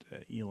segment.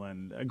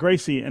 Elin,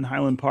 Gracie in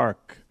Highland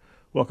Park,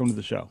 welcome to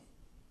the show.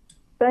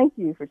 Thank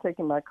you for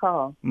taking my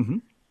call. Mm-hmm.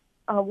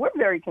 We're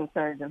very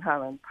concerned in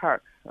Highland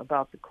Park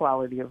about the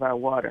quality of our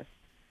water.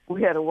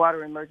 We had a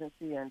water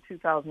emergency in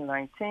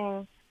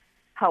 2019.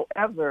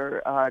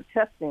 However,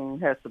 testing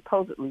has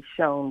supposedly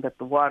shown that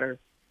the water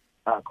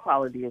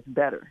quality is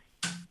better.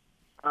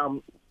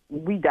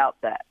 We doubt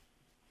that,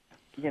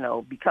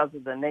 because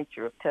of the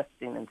nature of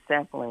testing and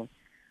sampling.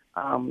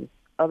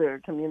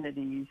 Other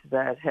communities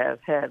that have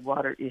had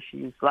water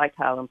issues, like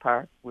Highland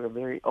Park, we're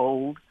very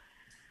old,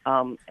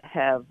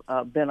 have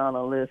been on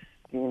a list,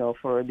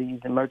 for these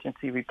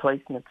emergency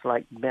replacements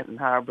like Benton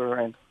Harbor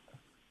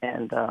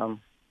and now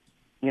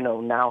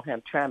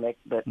Hamtramck.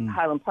 But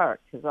Highland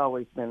Park has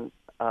always been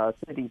a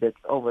city that's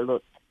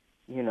overlooked,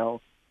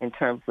 in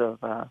terms of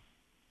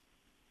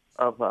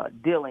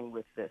dealing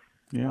with this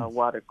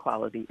water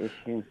quality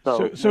issue.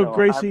 So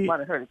Gracie, I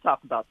wanted her to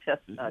talk about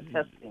testing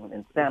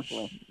and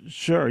sampling.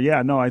 Sure.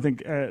 Yeah. No, I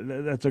think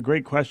that's a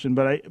great question.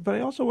 But I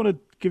also want to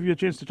give you a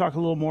chance to talk a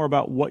little more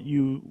about what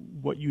you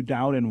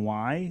doubt and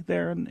why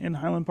there in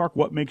Highland Park.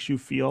 What makes you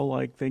feel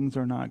like things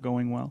are not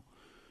going well?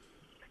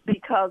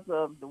 Because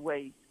of the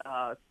way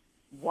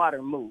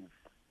water moves,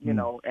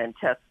 and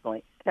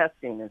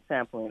testing and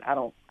sampling. I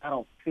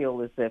don't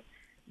feel as if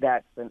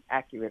that's an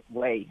accurate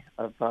way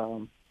of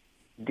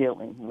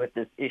dealing with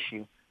this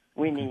issue.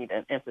 We need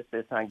an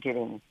emphasis on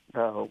getting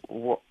the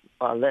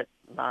lead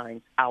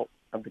lines out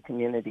of the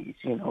communities,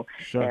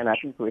 Sure. And I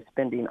think we're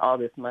spending all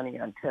this money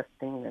on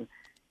testing and,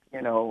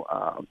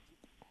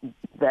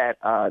 that,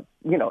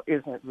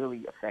 isn't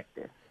really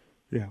effective.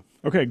 Yeah.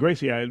 Okay,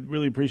 Gracie, I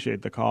really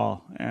appreciate the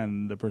call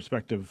and the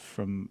perspective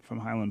from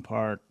Highland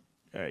Park.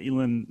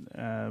 Elin,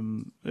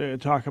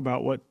 talk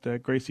about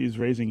what Gracie is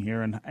raising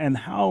here and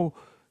how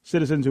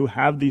citizens who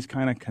have these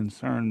kind of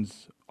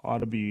concerns ought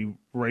to be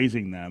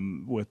raising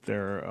them with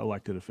their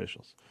elected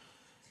officials.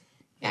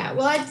 Yeah,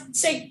 well, I'd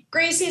say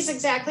Gracie's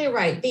exactly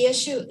right. The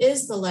issue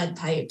is the lead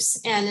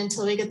pipes. And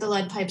until we get the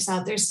lead pipes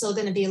out, there's still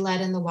going to be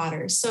lead in the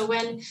water. So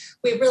when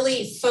we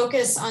really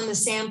focus on the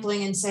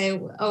sampling and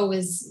say, oh,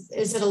 is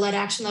it a lead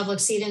action level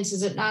exceedance?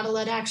 Is it not a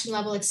lead action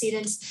level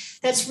exceedance?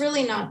 That's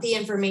really not the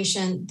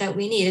information that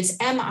we need. It's,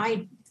 am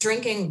I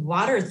drinking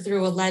water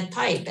through a lead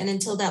pipe? And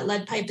until that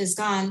lead pipe is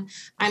gone,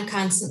 I'm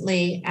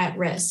constantly at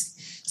risk.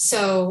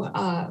 So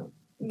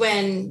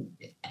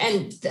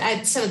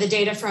some of the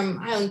data from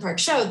Highland Park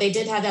showed they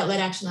did have that lead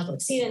action level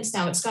exceedance.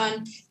 Now it's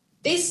gone.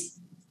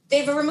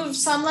 They've removed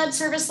some lead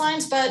service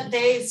lines, but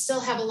they still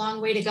have a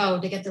long way to go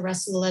to get the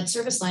rest of the lead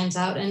service lines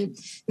out. And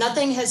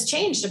nothing has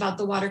changed about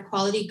the water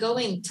quality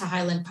going to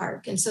Highland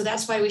Park. And so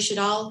that's why we should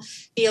all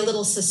be a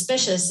little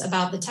suspicious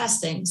about the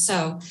testing.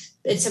 So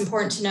it's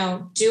important to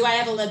know, do I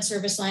have a lead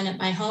service line at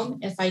my home?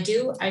 If I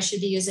do, I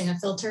should be using a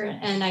filter,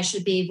 and I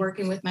should be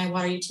working with my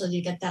water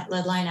utility to get that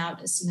lead line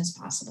out as soon as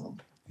possible.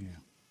 Yeah.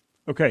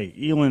 Okay,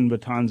 Elin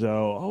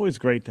Betanzo, always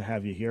great to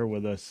have you here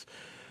with us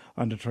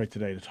on Detroit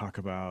Today to talk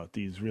about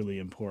these really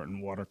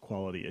important water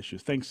quality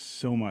issues. Thanks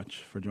so much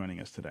for joining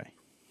us today.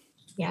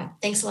 Yeah,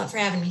 thanks a lot for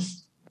having me.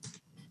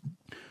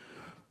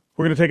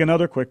 We're going to take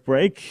another quick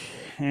break,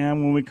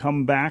 and when we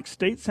come back,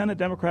 State Senate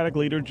Democratic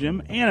leader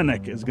Jim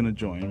Ananich is going to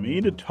join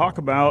me to talk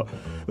about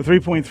the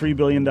 $3.3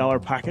 billion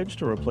package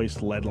to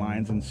replace lead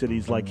lines in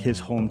cities like his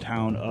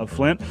hometown of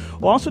Flint.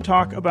 We'll also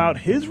talk about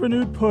his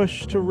renewed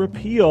push to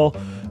repeal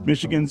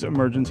Michigan's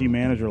emergency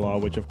manager law,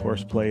 which of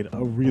course played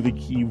a really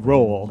key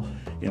role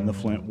in the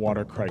Flint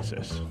water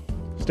crisis.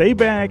 Stay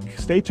back,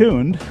 stay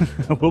tuned.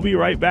 We'll be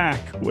right back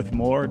with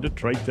more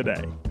Detroit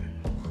Today.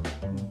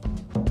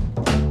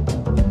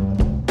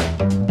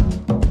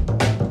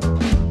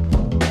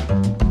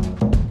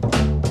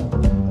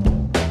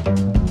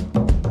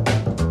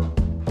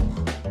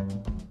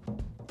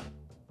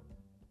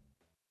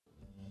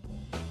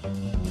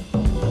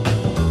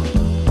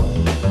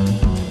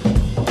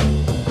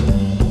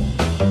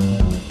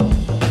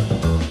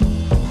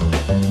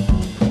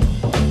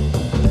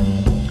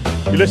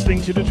 You're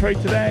listening to Detroit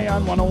Today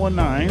on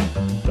 101.9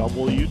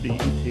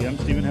 WDET. I'm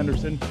Stephen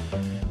Henderson.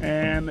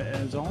 And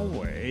as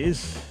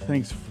always,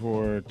 thanks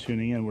for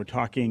tuning in. We're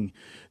talking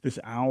this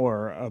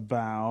hour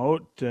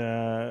about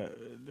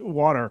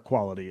water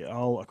quality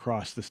all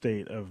across the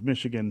state of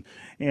Michigan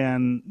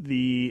and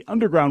the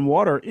underground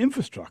water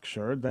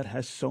infrastructure that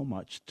has so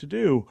much to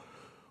do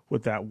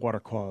with that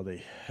water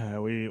quality.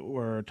 We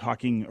were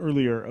talking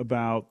earlier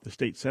about the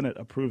state Senate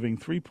approving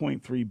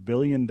 $3.3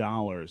 billion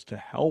to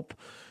help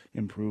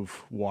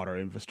improve water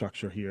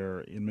infrastructure here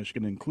in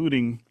Michigan,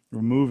 including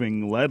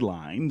removing lead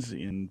lines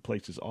in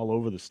places all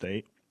over the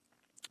state.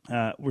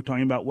 We're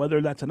talking about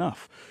whether that's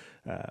enough.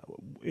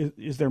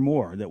 Is there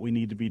more that we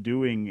need to be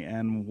doing,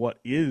 and what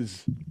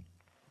is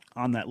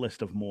on that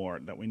list of more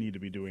that we need to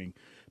be doing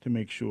to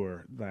make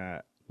sure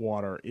that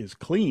water is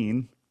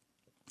clean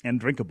and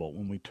drinkable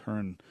when we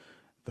turn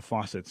the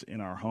faucets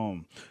in our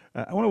home?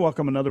 I want to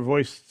welcome another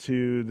voice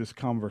to this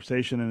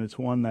conversation, and it's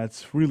one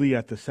that's really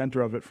at the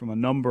center of it from a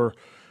number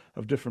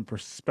of different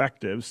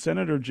perspectives.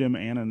 Senator Jim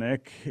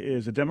Ananich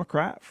is a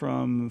Democrat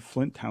from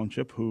Flint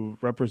Township who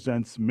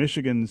represents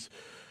Michigan's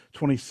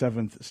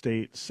 27th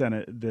State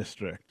Senate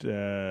District.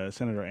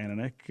 Senator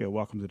Ananich,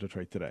 welcome to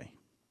Detroit Today.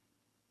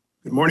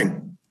 Good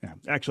morning. Yeah,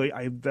 actually,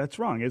 that's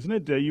wrong, isn't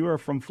it? You are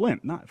from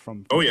Flint, not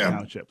from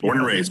Township. Born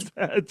and raised.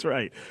 That's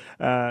right.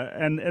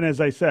 And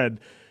as I said,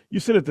 you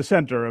sit at the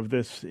center of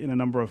this in a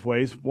number of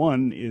ways.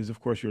 One is,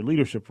 of course, your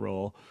leadership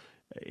role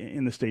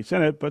in the state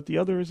Senate, but the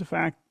other is the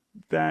fact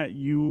that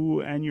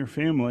you and your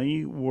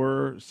family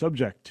were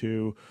subject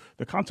to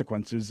the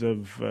consequences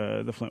of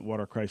the Flint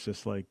water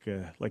crisis, like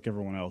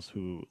everyone else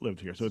who lived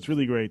here. So it's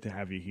really great to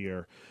have you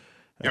here.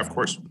 Yeah, of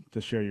course.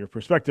 To share your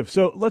perspective.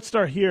 So let's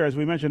start here. As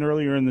we mentioned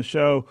earlier in the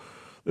show,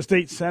 the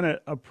state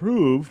Senate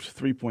approved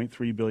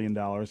 $3.3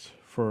 billion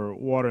for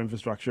water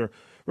infrastructure.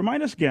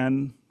 Remind us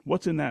again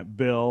what's in that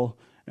bill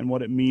and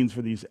what it means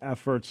for these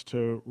efforts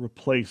to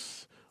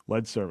replace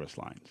lead service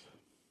lines.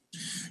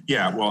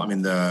 Yeah, well, I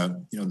mean,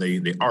 the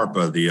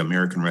ARPA, the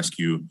American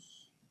Rescue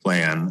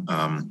Plan,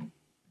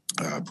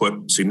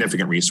 put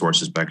significant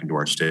resources back into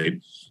our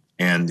state,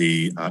 and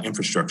the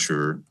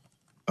infrastructure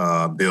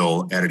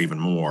bill added even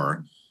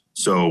more.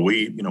 So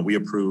we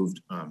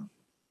approved,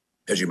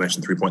 as you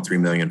mentioned, $3.3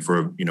 million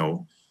for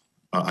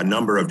a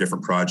number of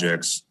different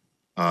projects,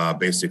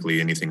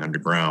 basically anything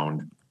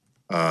underground,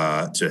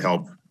 to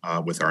help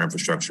with our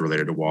infrastructure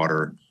related to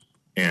water.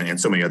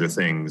 And so many other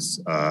things,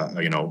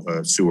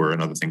 sewer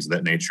and other things of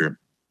that nature,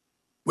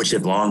 which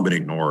have long been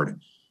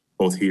ignored,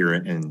 both here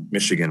in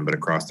Michigan, but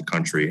across the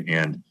country.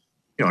 And,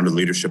 under the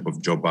leadership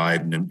of Joe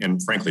Biden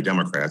and frankly,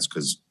 Democrats,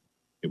 because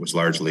it was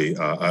largely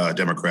a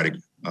Democratic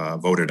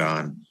voted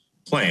on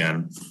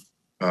plan,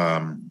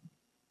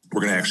 we're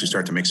going to actually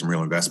start to make some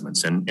real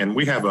investments. And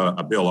we have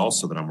a bill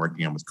also that I'm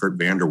working on with Kurt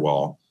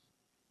Vanderwall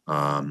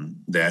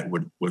that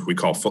what we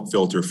call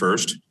Filter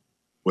First,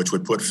 which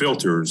would put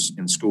filters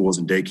in schools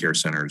and daycare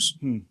centers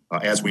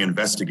as we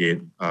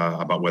investigate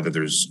about whether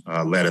there's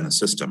lead in the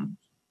system.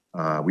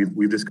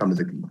 We've just come to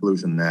the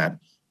conclusion that,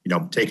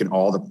 taking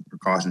all the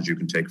precautions you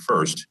can take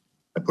first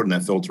by putting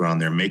that filter on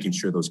there, making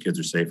sure those kids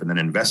are safe, and then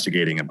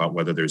investigating about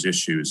whether there's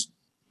issues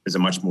is a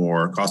much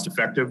more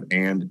cost-effective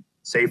and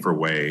safer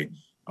way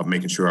of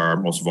making sure our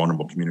most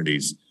vulnerable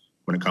communities,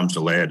 when it comes to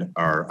lead,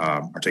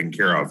 are taken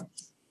care of.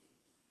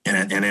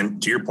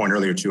 And to your point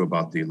earlier, too,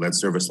 about the lead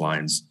service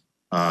lines,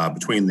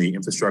 between the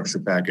infrastructure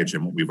package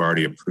and what we've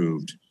already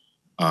approved,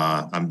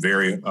 I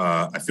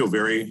feel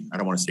very, I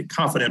don't want to say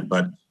confident,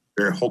 but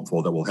very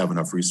hopeful that we'll have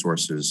enough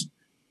resources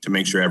to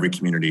make sure every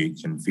community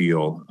can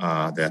feel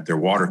that their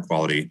water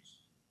quality,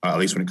 at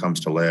least when it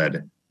comes to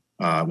lead,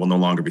 will no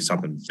longer be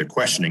something they're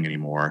questioning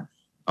anymore,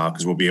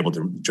 because we'll be able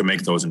to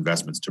make those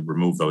investments to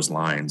remove those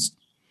lines.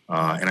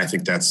 And I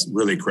think that's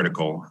really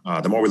critical.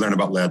 The more we learn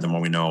about lead, the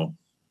more we know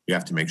we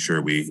have to make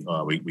sure we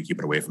keep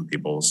it away from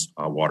people's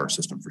water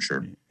system for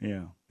sure.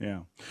 Yeah.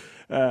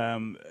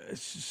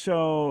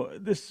 So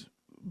this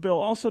bill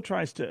also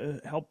tries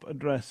to help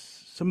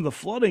address some of the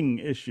flooding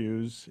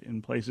issues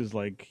in places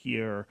like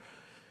here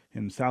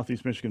in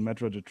Southeast Michigan,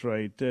 Metro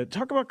Detroit.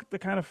 Talk about the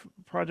kind of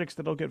projects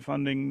that'll get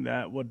funding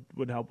that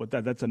would help with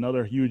that. That's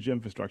another huge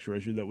infrastructure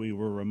issue that we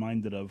were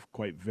reminded of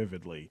quite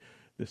vividly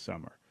this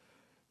summer.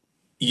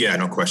 Yeah,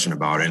 no question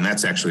about it. And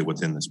that's actually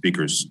within the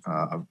Speaker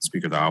of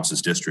the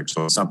House's district.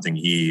 So it's something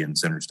he and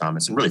Senator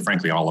Thomas, and really,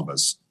 frankly, all of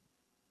us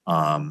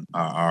are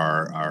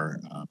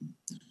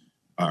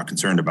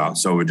concerned about.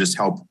 So it would just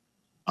help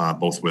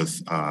both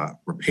with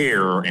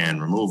repair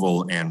and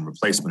removal and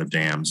replacement of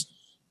dams.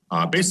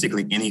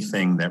 Basically,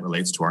 anything that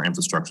relates to our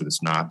infrastructure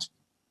that's not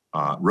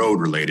road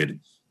related,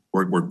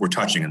 we're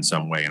touching in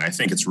some way. And I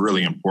think it's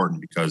really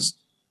important because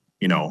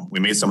we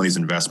made some of these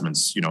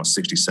investments,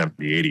 60,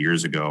 70, 80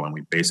 years ago, and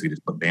we basically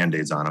just put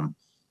Band-Aids on them.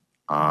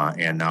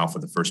 And now for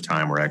the first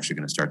time, we're actually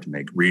going to start to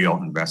make real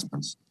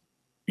investments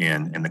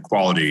in the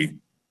quality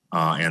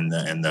and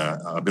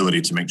the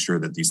ability to make sure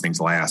that these things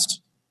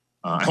last.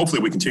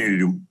 Hopefully we continue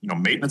to do,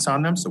 maintenance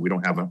on them so we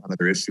don't have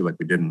another issue like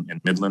we did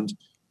in Midland.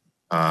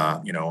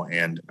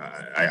 And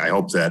I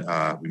hope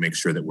that we make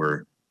sure that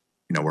we're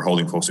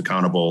holding folks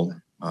accountable,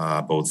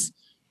 both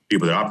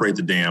people that operate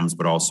the dams,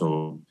 but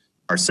also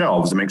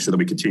ourselves, to make sure that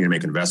we continue to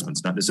make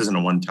investments. This isn't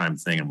a one-time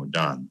thing and we're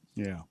done.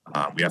 Yeah.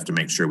 We have to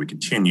make sure we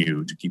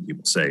continue to keep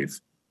people safe,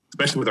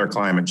 especially with our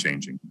climate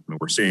changing. I mean,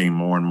 we're seeing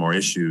more and more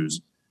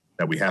issues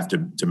that we have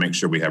to make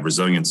sure we have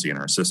resiliency in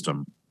our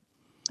system.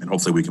 And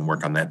hopefully we can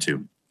work on that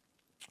too.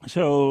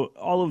 So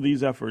all of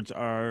these efforts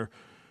are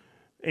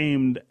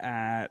aimed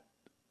at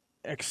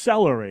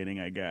accelerating,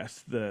 I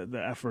guess,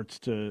 the efforts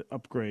to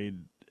upgrade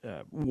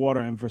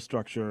water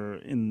infrastructure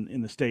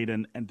in the state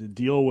and to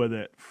deal with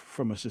it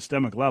from a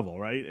systemic level,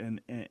 right? And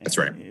that's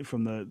right.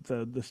 From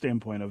the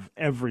standpoint of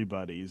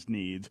everybody's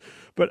needs.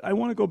 But I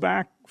want to go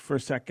back for a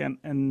second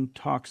and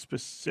talk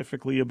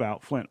specifically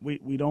about Flint.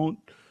 We don't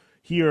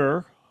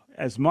hear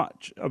as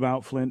much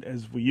about Flint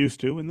as we used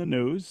to in the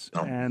news,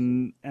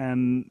 and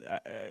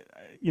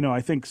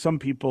I think some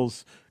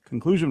people's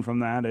conclusion from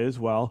that is,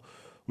 well,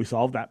 we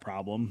solved that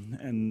problem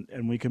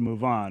and we can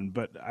move on.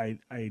 But I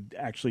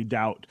actually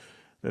doubt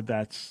that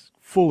that's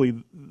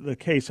fully the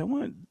case. I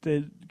want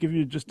to give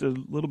you just a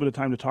little bit of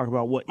time to talk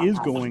about what is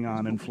going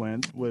on in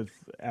Flint with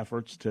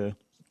efforts to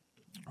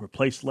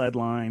replace lead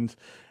lines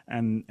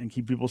and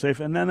keep people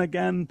safe, and then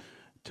again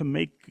to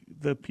make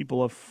the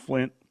people of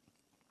Flint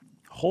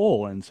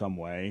whole in some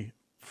way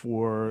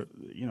for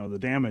the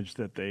damage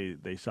that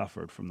they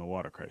suffered from the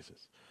water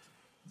crisis.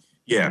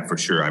 Yeah, for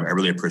sure. I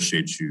really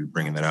appreciate you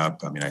bringing that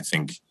up. I mean, I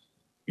think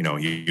you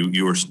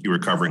were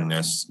covering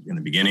this in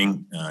the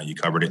beginning. You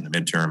covered it in the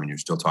midterm, and you're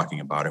still talking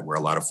about it, where a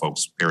lot of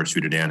folks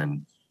parachuted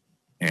in,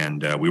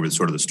 and we were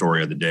sort of the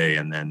story of the day,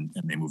 and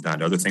they moved on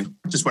to other things.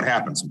 Just what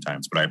happens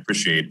sometimes. But I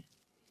appreciate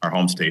our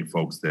home state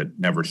folks that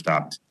never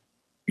stopped,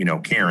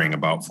 caring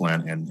about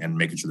Flint and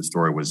making sure the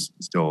story was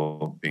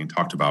still being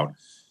talked about.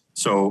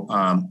 So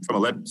from a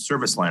lead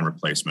service line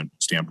replacement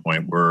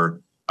standpoint, we're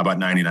about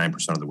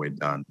 99% of the way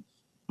done.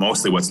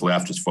 Mostly what's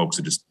left is folks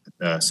that just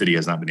city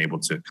has not been able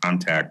to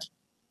contact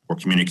or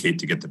communicate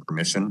to get the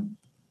permission.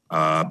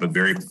 But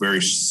very,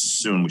 very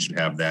soon we should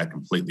have that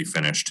completely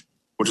finished,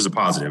 which is a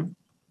positive.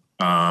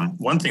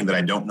 One thing that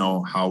I don't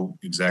know how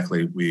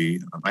exactly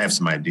I have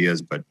some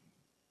ideas, but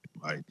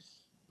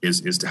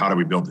is to how do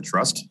we build the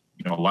trust?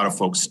 A lot of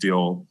folks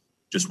still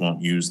just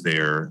won't use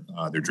their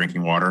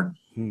drinking water.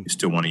 You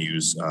still want to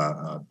use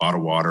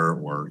bottled water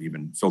or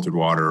even filtered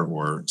water,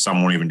 or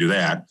some won't even do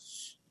that.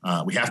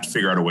 We have to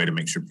figure out a way to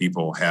make sure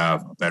people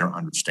have a better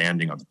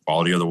understanding of the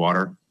quality of the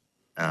water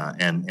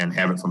and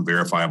have it from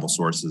verifiable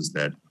sources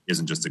that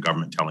isn't just the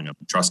government telling them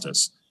to trust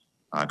us,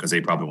 because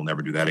they probably will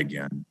never do that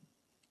again.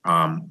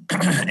 There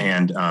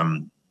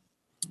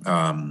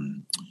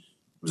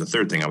was a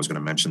third thing I was going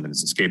to mention that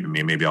is escaping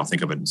me. Maybe I'll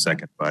think of it in a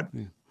second. But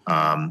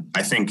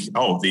I think,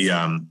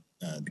 the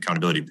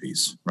accountability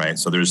piece, right?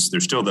 So there's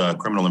still the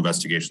criminal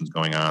investigations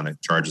going on. The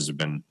charges have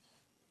been,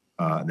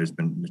 there's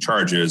been the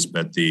charges,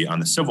 but on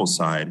the civil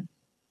side,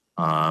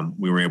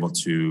 we were able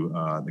to,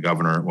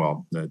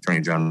 the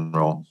Attorney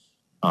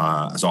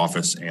General's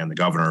office and the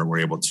governor were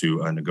able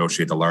to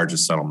negotiate the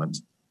largest settlement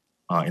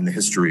in the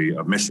history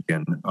of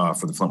Michigan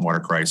for the Flint water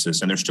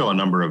crisis. And there's still a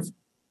number of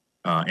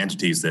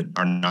entities that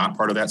are not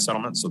part of that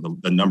settlement. So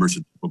the numbers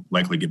will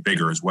likely get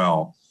bigger as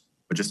well,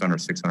 but just under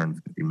 $650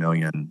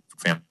 million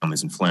for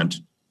families in Flint.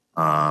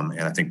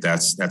 And I think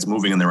that's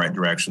moving in the right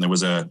direction. There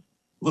was a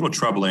little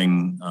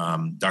troubling,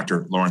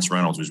 Dr. Lawrence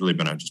Reynolds, who's really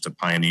been just a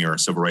pioneer, a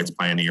civil rights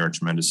pioneer, a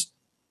tremendous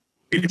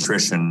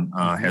pediatrician,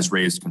 has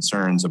raised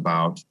concerns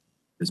about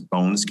this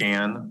bone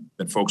scan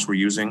that folks were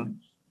using.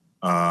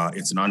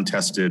 It's an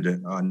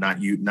untested,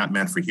 not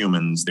meant for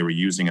humans. They were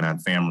using it on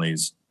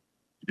families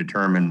to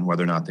determine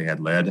whether or not they had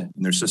lead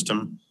in their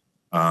system.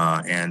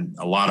 And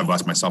a lot of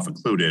us, myself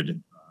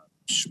included,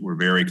 were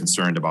very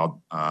concerned about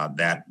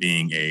that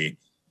being a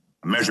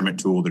measurement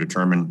tool to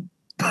determine,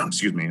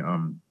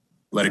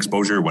 lead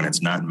exposure when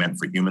it's not meant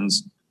for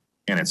humans,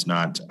 and it's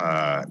not,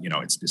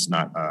 it's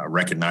not a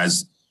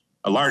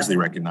largely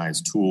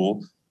recognized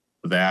tool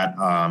for that.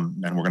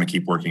 And we're going to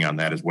keep working on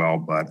that as well.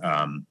 But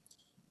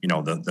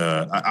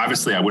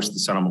obviously, I wish the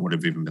settlement would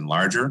have even been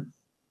larger.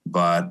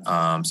 But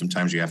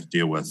sometimes you have to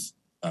deal with,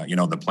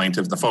 the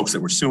plaintiff, the folks that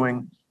were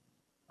suing,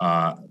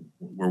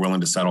 were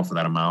willing to settle for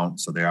that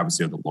amount. So they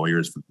obviously are the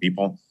lawyers for the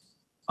people,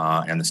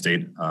 and the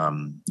state,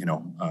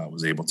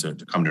 was able to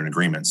come to an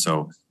agreement.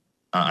 So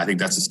I think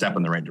that's a step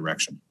in the right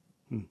direction.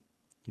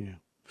 Yeah.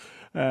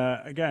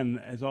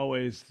 Again, as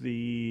always,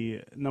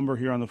 the number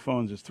here on the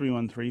phones is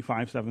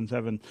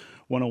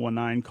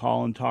 313-577-1019.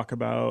 Call and talk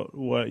about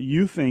what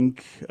you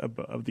think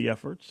of the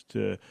efforts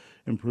to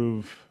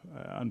improve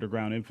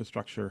underground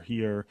infrastructure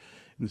here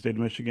in the state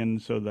of Michigan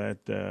so that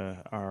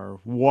our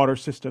water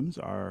systems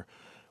are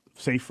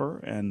safer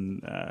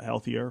and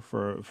healthier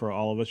for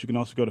all of us. You can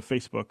also go to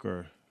Facebook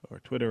or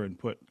Twitter and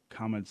put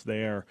comments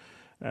there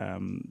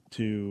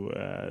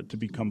to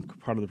become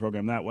part of the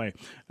program that way.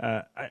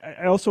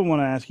 I also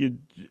want to ask you,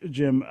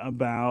 Jim,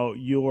 about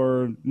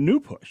your new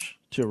push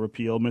to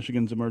repeal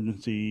Michigan's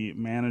emergency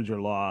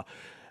manager law.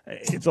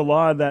 It's a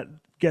law that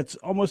gets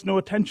almost no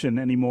attention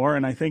anymore,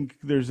 and I think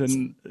there's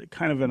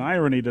kind of an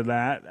irony to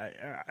that.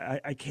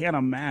 I can't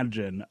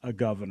imagine a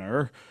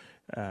governor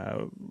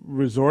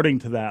resorting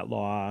to that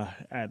law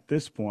at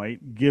this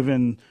point,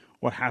 given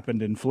what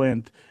happened in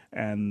Flint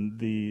and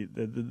the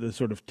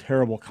sort of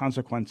terrible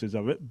consequences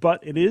of it.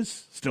 But it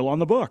is still on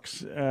the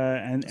books,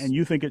 and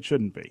you think it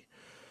shouldn't be.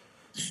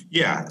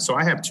 Yeah, so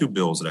I have two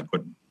bills that I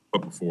put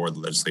before the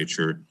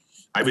legislature.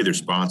 I've either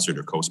sponsored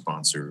or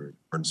co-sponsored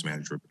emergency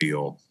manager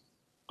repeal.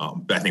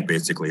 I think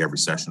basically every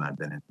session I've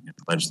been in the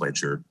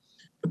legislature.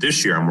 But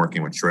this year I'm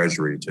working with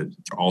Treasury to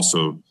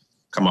also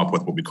come up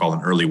with what we call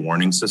an early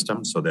warning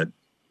system so that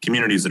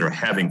communities that are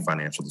having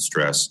financial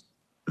distress,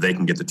 they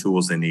can get the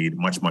tools they need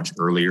much, much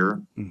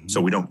earlier.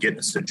 So we don't get in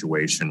a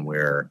situation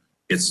where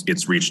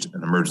it's reached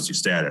an emergency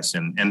status.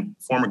 And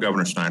former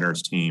Governor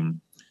Snyder's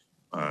team,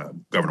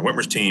 Governor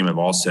Whitmer's team have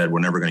all said, we're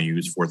never going to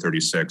use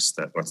 436.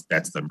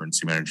 That's the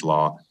emergency management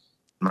law.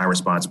 My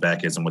response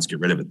back is, and let's get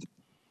rid of it.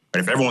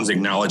 But if everyone's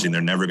acknowledging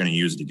they're never going to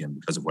use it again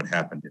because of what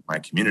happened in my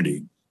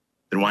community,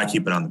 then why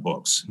keep it on the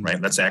books,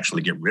 right? Let's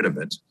actually get rid of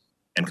it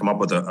and come up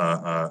with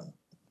a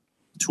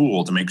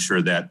tool to make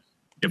sure that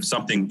if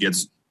something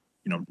gets,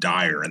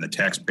 dire and the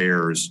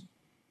taxpayers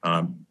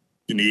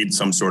need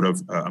some sort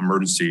of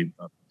emergency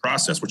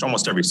process, which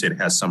almost every state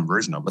has some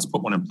version of, let's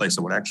put one in place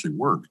that would actually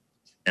work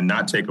and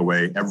not take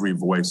away every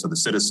voice of the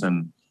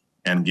citizen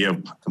and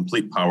give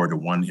complete power to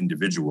one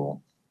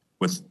individual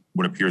with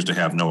what appears to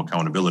have no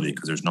accountability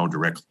because there's no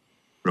direct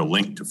real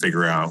link to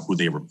figure out who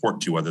they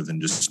report to other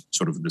than just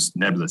sort of this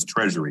nebulous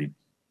treasury.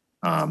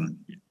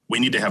 We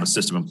need to have a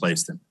system in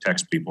place that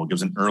protects people,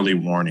 gives an early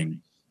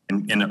warning,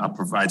 and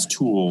provides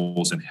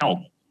tools and help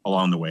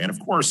along the way. And of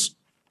course,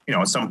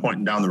 at some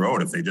point down the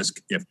road,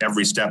 if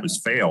every step has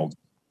failed,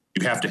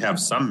 you have to have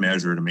some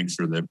measure to make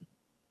sure that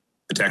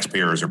the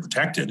taxpayers are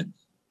protected.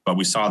 But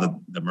we saw the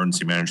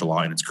emergency management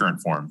law in its current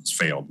form has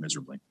failed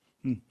miserably.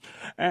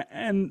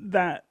 And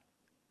that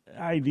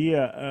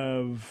idea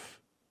of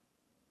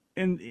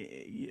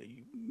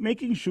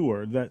making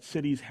sure that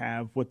cities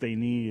have what they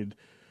need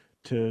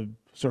to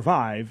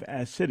survive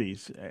as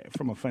cities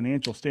from a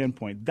financial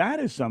standpoint, that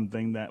is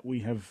something that we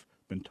have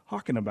been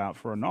talking about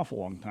for an awful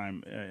long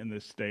time in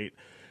this state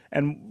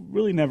and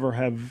really never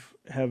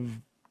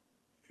have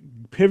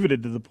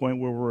pivoted to the point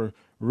where we're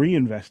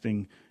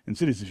reinvesting in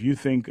cities. If you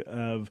think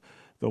of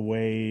the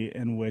way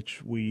in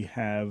which we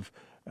have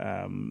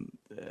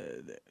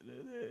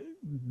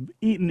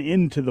eaten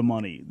into the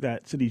money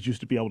that cities used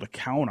to be able to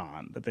count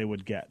on that they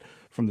would get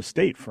from the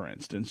state, for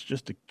instance,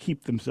 just to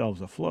keep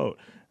themselves afloat.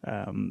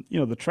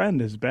 The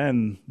trend has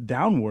been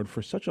downward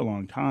for such a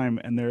long time,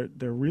 and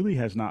there really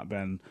has not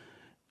been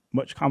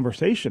much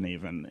conversation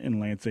even in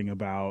Lansing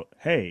about,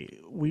 hey,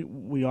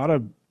 we ought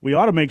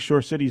to make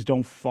sure cities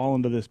don't fall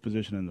into this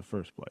position in the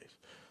first place.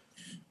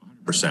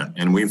 100%.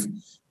 And we've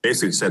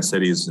basically set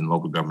cities and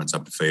local governments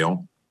up to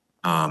fail.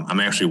 I'm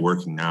actually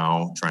working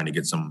now trying to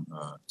get some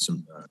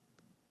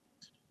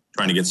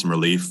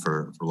relief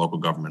for local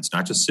governments,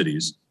 not just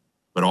cities,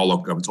 but all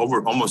local governments.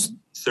 Over almost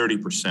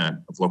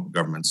 30% of local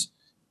governments,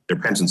 their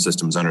pension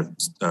system is under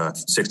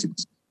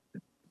 60%.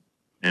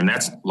 And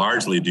that's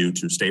largely due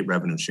to state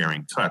revenue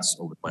sharing cuts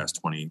over the last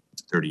 20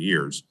 to 30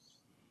 years.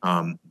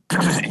 I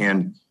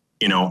learned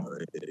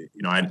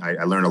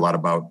a lot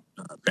about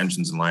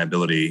pensions and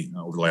liability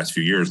over the last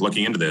few years.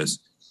 Looking into this,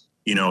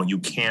 you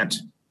can't,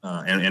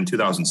 and in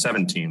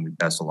 2017, we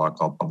passed a law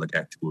called Public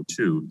Act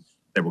 202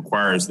 that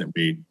requires that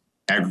we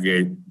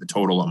aggregate the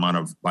total amount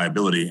of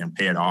liability and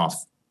pay it off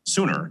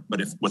sooner.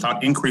 But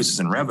without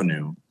increases in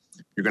revenue,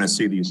 you're going to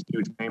see these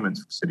huge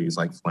payments for cities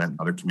like Flint and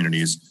other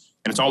communities.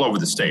 And it's all over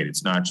the state.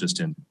 It's not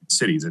just in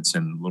cities. It's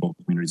in little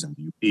communities in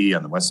the UP,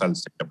 on the west side of the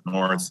state, up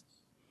north,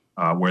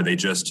 where their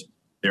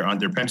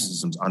pension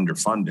system's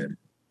underfunded.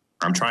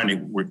 I'm trying to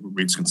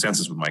reach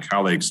consensus with my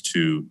colleagues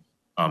to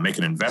make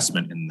an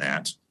investment in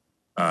that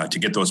to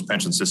get those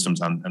pension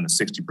systems on the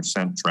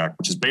 60% track,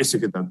 which is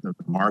basically the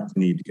mark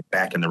you need to get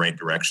back in the right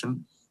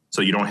direction.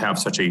 So you don't have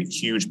such a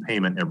huge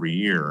payment every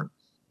year,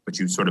 but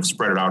you sort of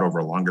spread it out over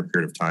a longer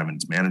period of time and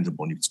it's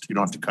manageable and you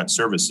don't have to cut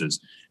services.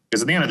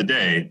 Because at the end of the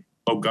day,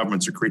 local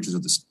governments are creatures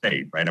of the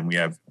state, right? And we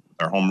have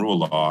our home rule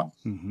law.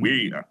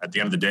 We, at the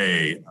end of the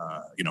day,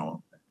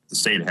 the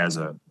state has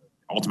a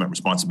ultimate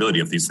responsibility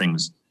if these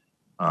things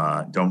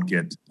don't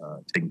get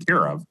taken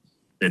care of.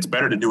 It's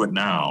better to do it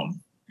now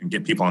and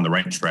get people on the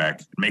right track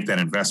and make that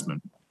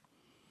investment.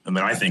 And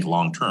then I think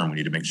long term, we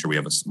need to make sure we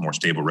have a more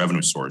stable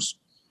revenue source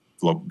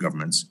for local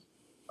governments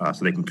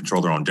so they can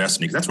control their own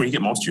destiny. Because that's where you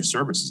get most of your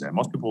services at.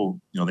 Most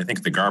people, they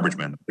think the garbage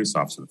man, the police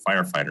officer, the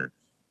firefighter,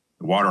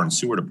 the water and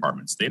sewer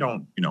departments, they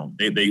don't,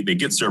 they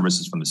get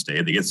services from the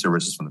state, they get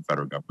services from the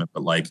federal government,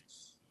 but like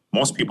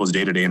most people's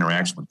day-to-day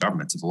interaction with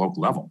governments at the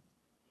local level.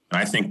 And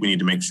I think we need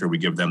to make sure we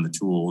give them the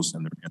tools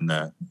and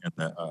the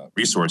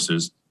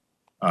resources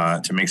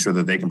to make sure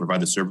that they can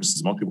provide the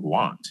services most people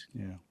want.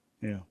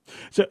 Yeah.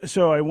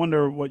 So I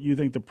wonder what you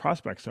think the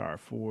prospects are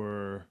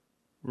for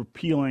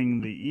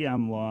repealing the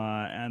EM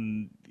law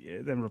and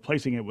then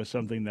replacing it with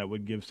something that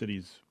would give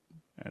cities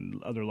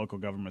and other local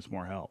governments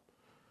more help.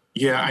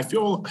 Yeah, I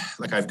feel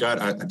like I've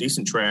got a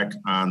decent track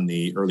on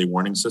the early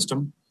warning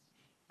system.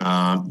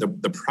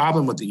 The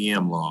problem with the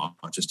EM law,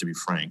 just to be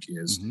frank,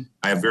 is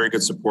I have very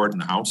good support in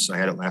the House. I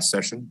had it last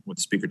session with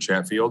Speaker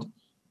Chatfield.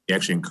 He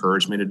actually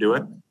encouraged me to do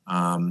it.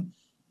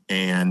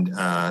 And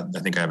I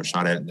think I have a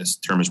shot at it this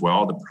term as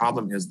well. The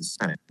problem is the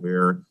Senate,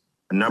 where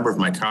a number of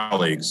my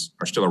colleagues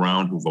are still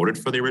around who voted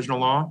for the original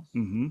law.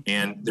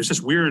 And there's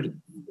this weird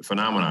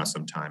phenomena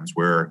sometimes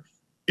where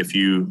if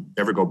you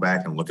ever go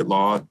back and look at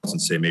laws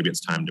and say maybe it's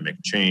time to make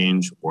a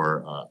change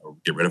or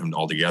get rid of them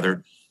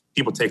altogether,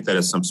 people take that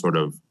as some sort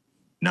of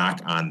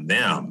knock on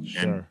them.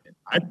 Sure.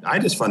 And I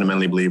just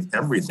fundamentally believe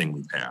everything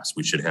we pass,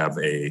 we should have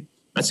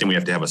not saying we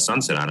have to have a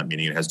sunset on it,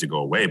 meaning it has to go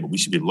away, but we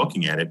should be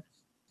looking at it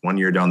 1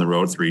 year down the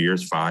road, 3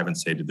 years, 5, and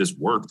say, did this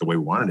work the way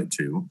we wanted it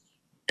to?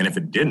 And if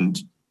it didn't,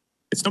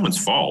 it's no one's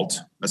fault.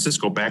 Let's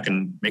just go back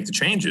and make the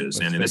changes.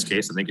 And in this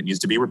case, I think it needs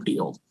to be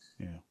repealed.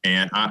 Yeah.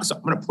 And so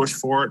I'm going to push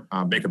for it,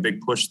 make a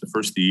big push the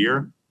first of the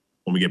year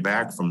when we get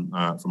back from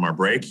our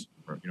break,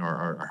 or,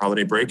 our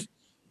holiday break.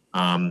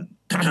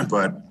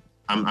 But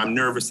I'm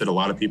nervous that a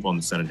lot of people in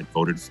the Senate had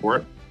voted for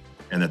it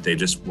and that they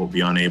just will be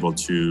unable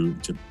to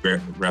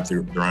wrap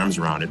their arms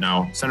around it.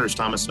 Now, Senators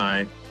Thomas and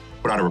I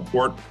put out a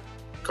report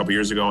a couple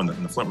years ago in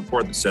the Flint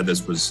report that said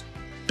this was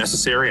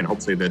necessary, and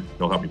hopefully that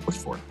they'll help me push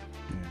for it.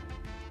 Yeah.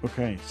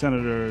 Okay,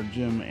 Senator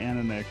Jim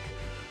Ananich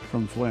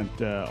from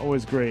Flint.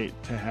 Always great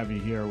to have you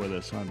here with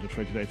us on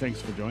Detroit Today.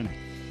 Thanks for joining.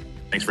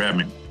 Thanks for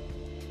having me.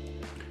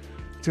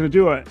 It's going to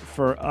do it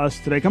for us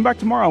today. Come back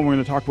tomorrow and we're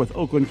going to talk with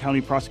Oakland County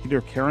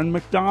Prosecutor Karen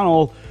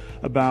McDonald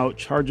about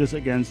charges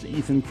against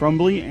Ethan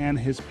Crumbly and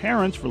his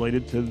parents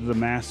related to the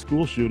mass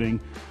school shooting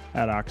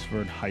at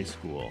Oxford High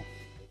School.